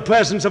into the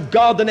presence of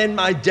God than end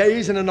my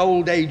days in an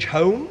old age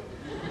home.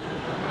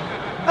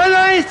 And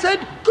I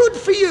said, good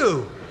for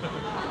you.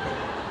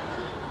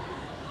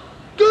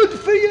 Good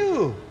for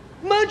you.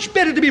 Much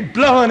better to be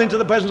blown into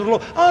the presence of the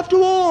Lord. After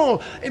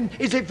all,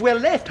 is if we're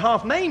left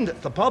half-maimed, that's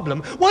the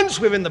problem. Once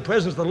we're in the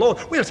presence of the Lord,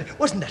 we'll say,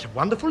 wasn't that a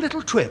wonderful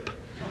little trip?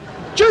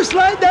 Just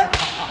like that,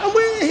 and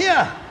we're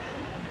here.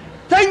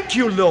 Thank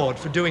you, Lord,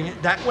 for doing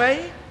it that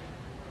way.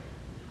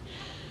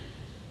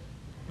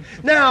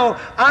 Now,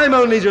 I'm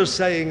only just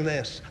saying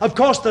this. Of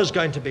course there's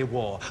going to be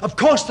war. Of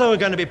course there are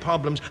going to be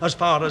problems as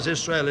far as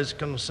Israel is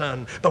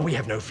concerned. But we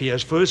have no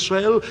fears for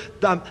Israel.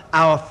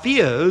 Our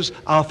fears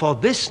are for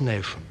this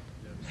nation.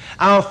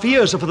 Our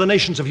fears are for the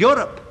nations of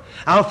Europe.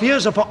 Our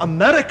fears are for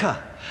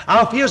America.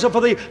 Our fears are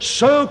for the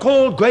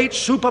so-called great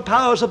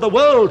superpowers of the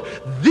world.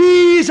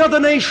 These are the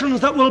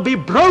nations that will be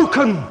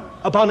broken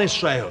upon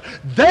Israel.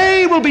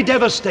 They will be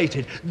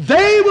devastated.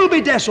 They will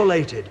be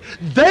desolated.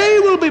 They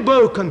will be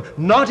broken,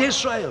 not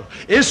Israel.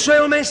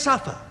 Israel may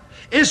suffer.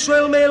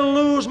 Israel may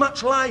lose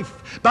much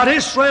life, but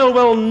Israel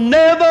will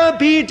never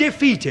be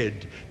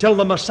defeated till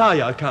the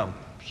Messiah comes.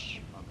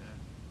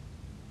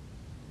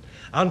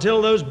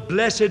 Until those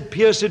blessed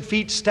pierced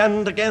feet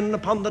stand again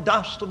upon the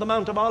dust of the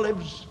Mount of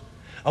Olives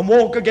and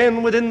walk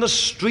again within the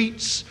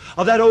streets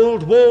of that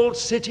old walled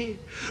city,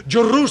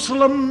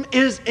 Jerusalem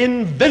is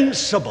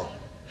invincible.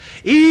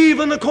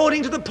 Even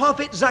according to the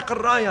prophet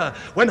Zechariah,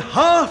 when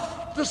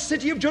half the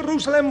city of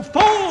Jerusalem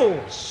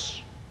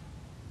falls,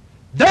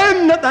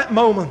 then at that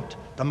moment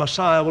the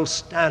Messiah will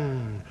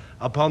stand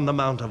upon the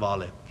Mount of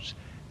Olives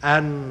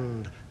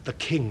and the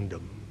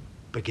kingdom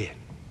begins.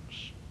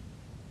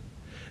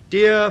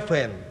 Dear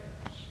friends,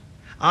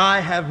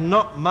 I have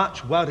not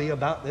much worry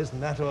about this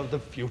matter of the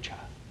future,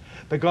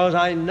 because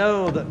I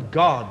know that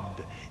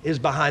God is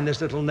behind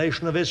this little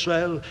nation of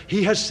Israel.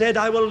 He has said,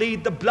 I will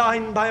lead the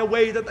blind by a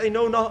way that they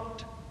know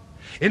not,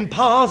 in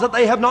paths that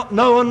they have not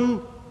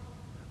known.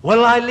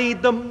 will I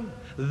lead them.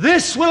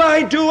 This will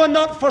I do and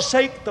not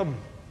forsake them.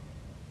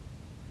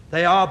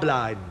 They are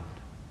blind,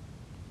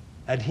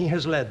 and he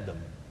has led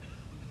them.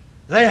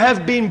 They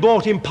have been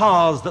brought in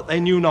paths that they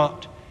knew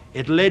not.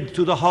 It led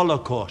to the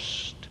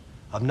Holocaust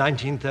of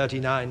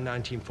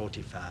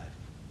 1939-1945.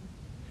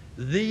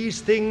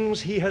 These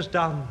things he has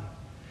done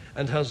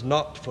and has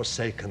not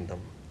forsaken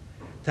them.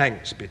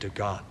 Thanks be to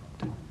God.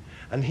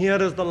 And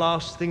here is the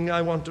last thing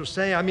I want to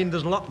say. I mean,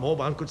 there's a lot more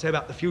one could say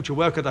about the future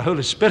work of the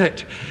Holy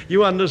Spirit.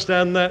 You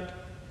understand that?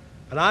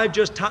 But I've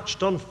just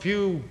touched on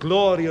few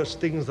glorious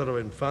things that are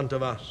in front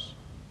of us.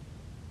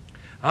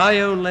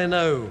 I only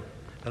know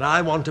that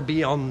I want to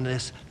be on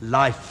this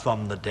life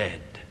from the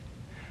dead.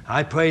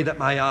 I pray that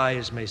my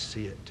eyes may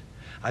see it.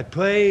 I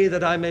pray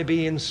that I may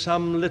be in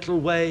some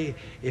little way,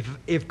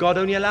 if God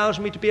only allows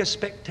me to be a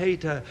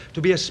spectator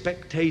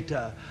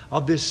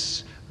of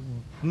this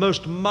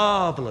most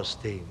marvelous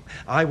thing.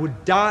 I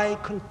would die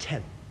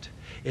content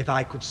if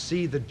I could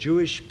see the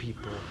Jewish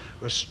people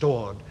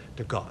restored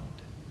to God.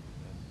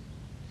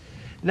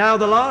 Now,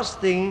 the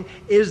last thing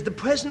is the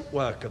present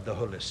work of the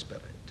Holy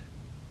Spirit.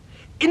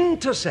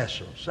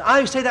 Intercessors.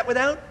 I say that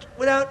without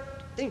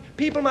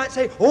people might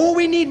say, oh,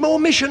 we need more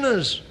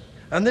missioners.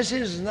 And this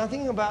is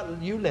nothing about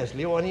you,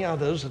 Leslie, or any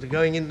others that are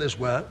going in this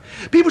work.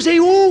 People say,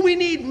 oh, we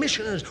need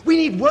missioners, we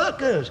need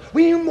workers,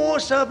 we need more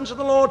servants of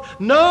the Lord.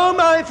 No,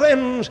 my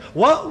friends,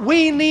 what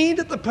we need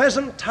at the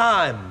present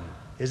time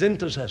is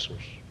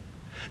intercessors.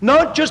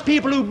 Not just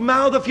people who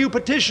mouth a few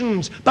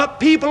petitions, but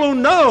people who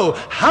know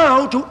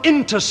how to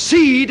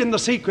intercede in the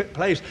secret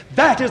place.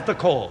 That is the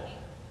call.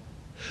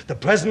 The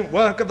present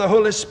work of the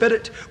Holy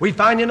Spirit we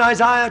find in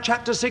Isaiah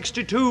chapter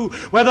 62,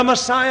 where the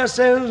Messiah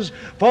says,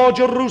 for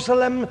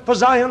Jerusalem, for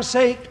Zion's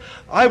sake,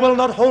 I will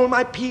not hold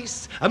my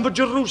peace, and for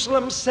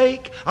Jerusalem's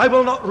sake I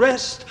will not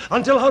rest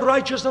until her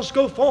righteousness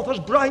go forth as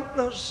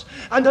brightness,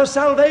 and her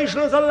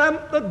salvation as a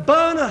lamp that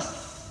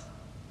burneth.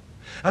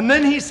 And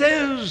then he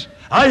says,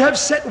 I have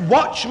set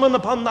watchmen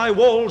upon thy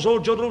walls, O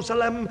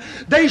Jerusalem.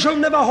 They shall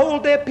never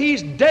hold their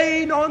peace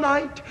day nor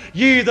night.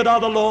 Ye that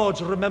are the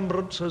Lord's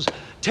remembrances,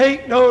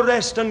 take no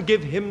rest and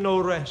give him no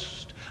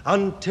rest,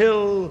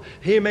 until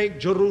he make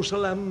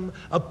Jerusalem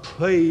a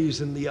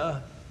praise in the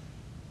earth.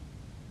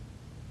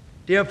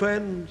 Dear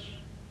friends,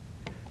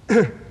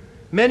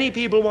 many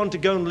people want to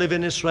go and live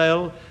in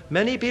Israel.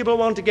 Many people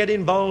want to get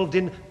involved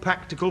in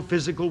practical,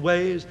 physical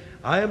ways.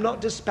 I am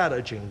not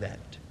disparaging that.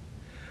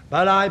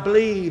 But I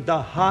believe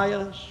the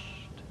highest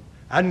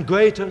and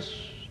greatest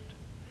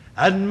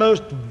and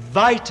most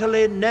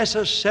vitally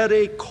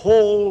necessary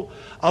call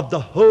of the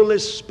Holy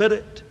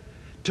Spirit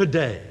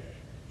today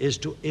is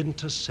to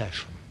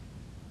intercession.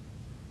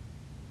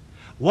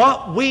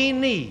 What we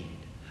need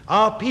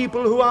are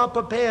people who are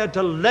prepared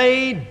to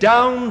lay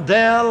down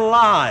their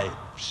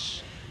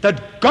lives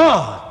that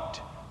God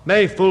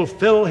may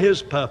fulfill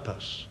his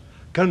purpose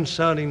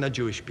concerning the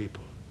Jewish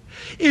people.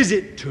 Is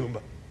it too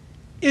much?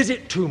 Is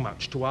it too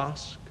much to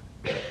ask?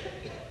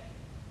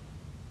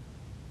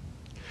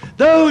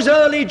 Those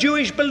early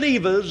Jewish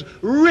believers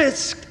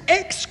risked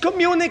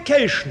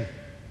excommunication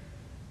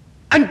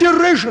and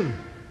derision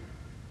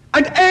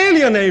and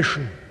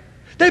alienation.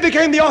 They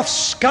became the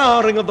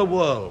offscouring of the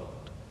world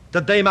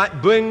that they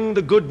might bring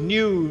the good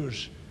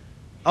news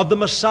of the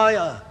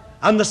Messiah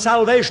and the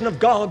salvation of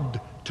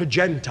God to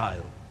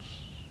Gentiles.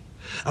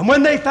 And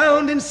when they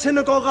found in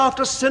synagogue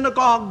after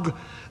synagogue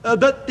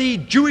that the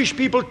Jewish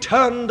people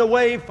turned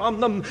away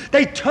from them,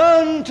 they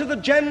turned to the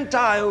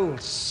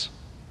Gentiles,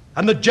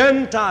 and the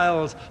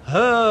Gentiles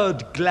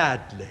heard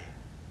gladly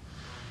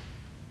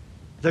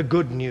the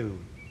good news.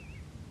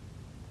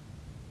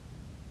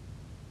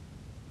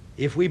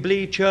 If we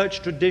believe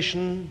church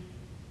tradition,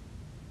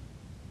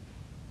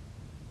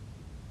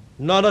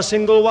 not a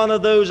single one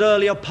of those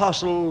early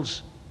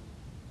apostles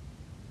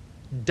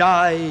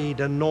died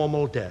a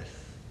normal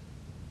death.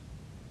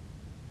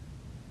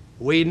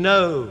 We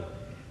know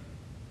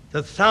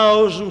that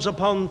thousands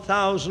upon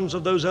thousands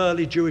of those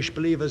early Jewish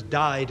believers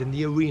died in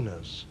the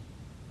arenas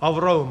of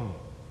Rome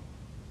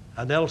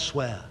and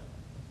elsewhere.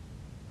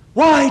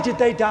 Why did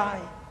they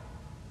die?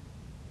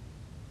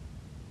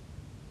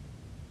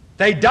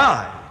 They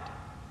died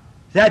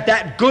that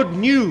that good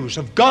news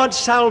of God's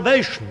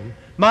salvation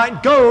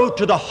might go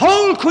to the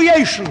whole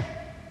creation.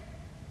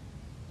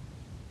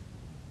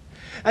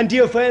 And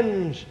dear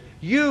friends,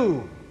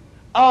 you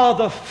are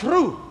the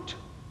fruit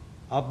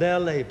of their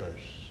labors.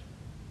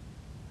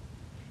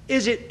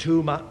 Is it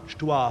too much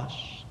to ask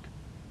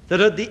that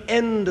at the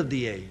end of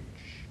the age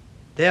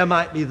there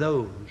might be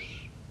those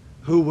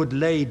who would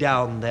lay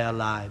down their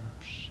lives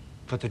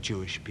for the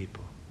Jewish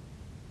people?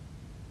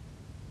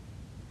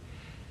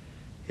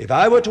 If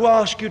I were to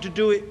ask you to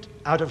do it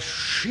out of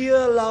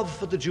sheer love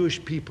for the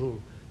Jewish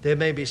people, there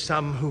may be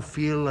some who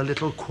feel a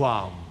little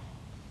qualm.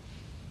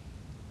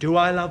 Do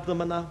I love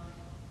them enough?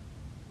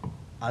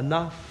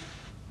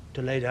 Enough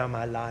to lay down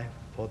my life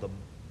for them?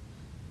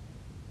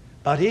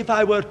 But if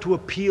I were to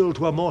appeal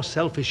to a more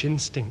selfish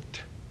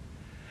instinct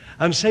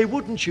and say,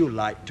 wouldn't you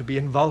like to be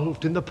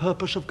involved in the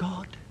purpose of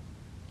God?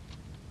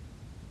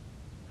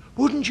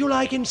 Wouldn't you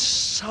like in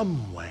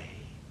some way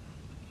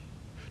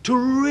to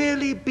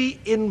really be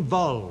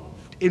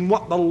involved in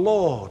what the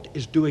Lord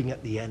is doing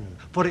at the end?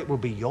 For it will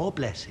be your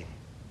blessing,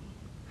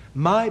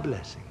 my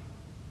blessing.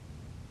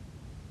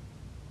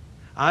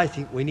 I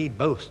think we need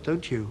both,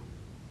 don't you?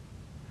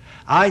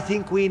 I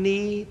think we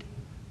need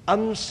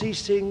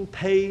unceasing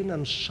pain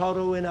and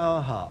sorrow in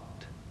our heart.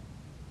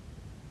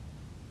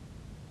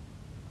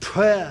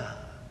 Prayer,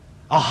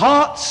 a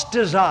heart's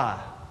desire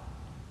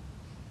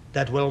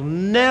that will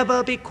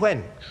never be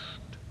quenched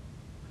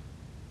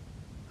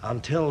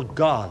until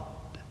God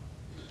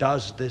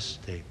does this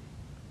thing.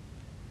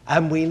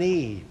 And we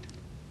need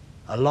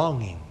a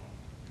longing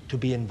to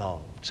be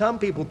involved. Some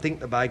people think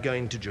that by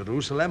going to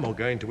Jerusalem or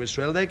going to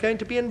Israel, they're going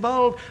to be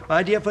involved.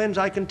 My dear friends,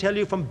 I can tell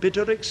you from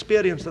bitter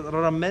experience that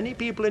there are many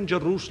people in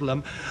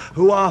Jerusalem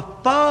who are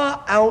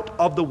far out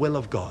of the will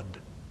of God.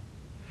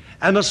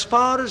 And as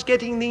far as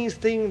getting these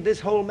things,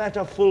 this whole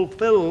matter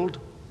fulfilled,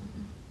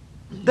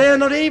 they're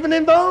not even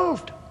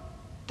involved.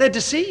 They're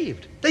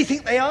deceived. They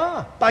think they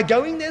are. By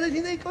going there, they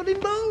think they got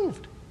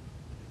involved.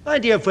 My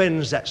dear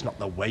friends, that's not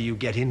the way you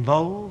get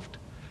involved.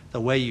 The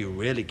way you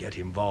really get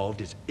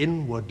involved is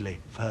inwardly,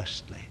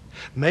 firstly.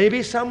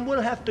 Maybe some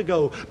will have to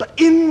go, but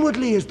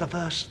inwardly is the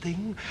first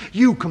thing.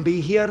 You can be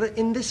here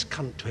in this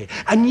country,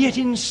 and yet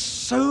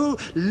so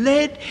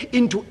led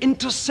into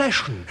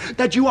intercession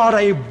that you are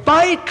a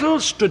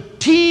vital,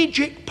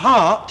 strategic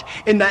part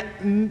in that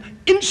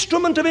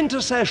instrument of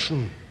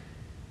intercession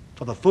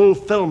for the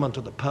fulfillment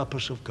of the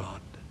purpose of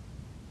God.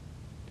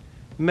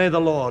 May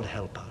the Lord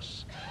help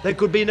us. There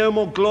could be no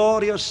more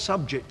glorious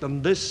subject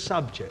than this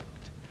subject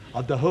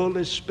of the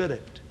Holy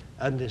Spirit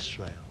and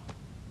Israel.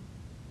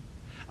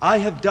 I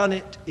have done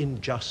it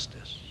in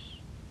justice,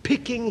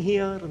 picking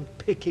here and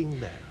picking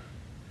there.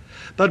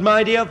 But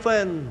my dear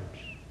friends,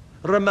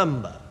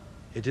 remember,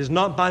 it is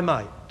not by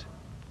might,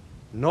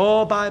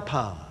 nor by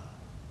power,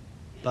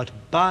 but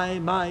by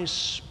my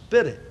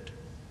Spirit,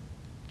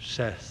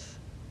 saith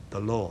the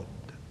Lord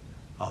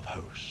of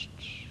hosts.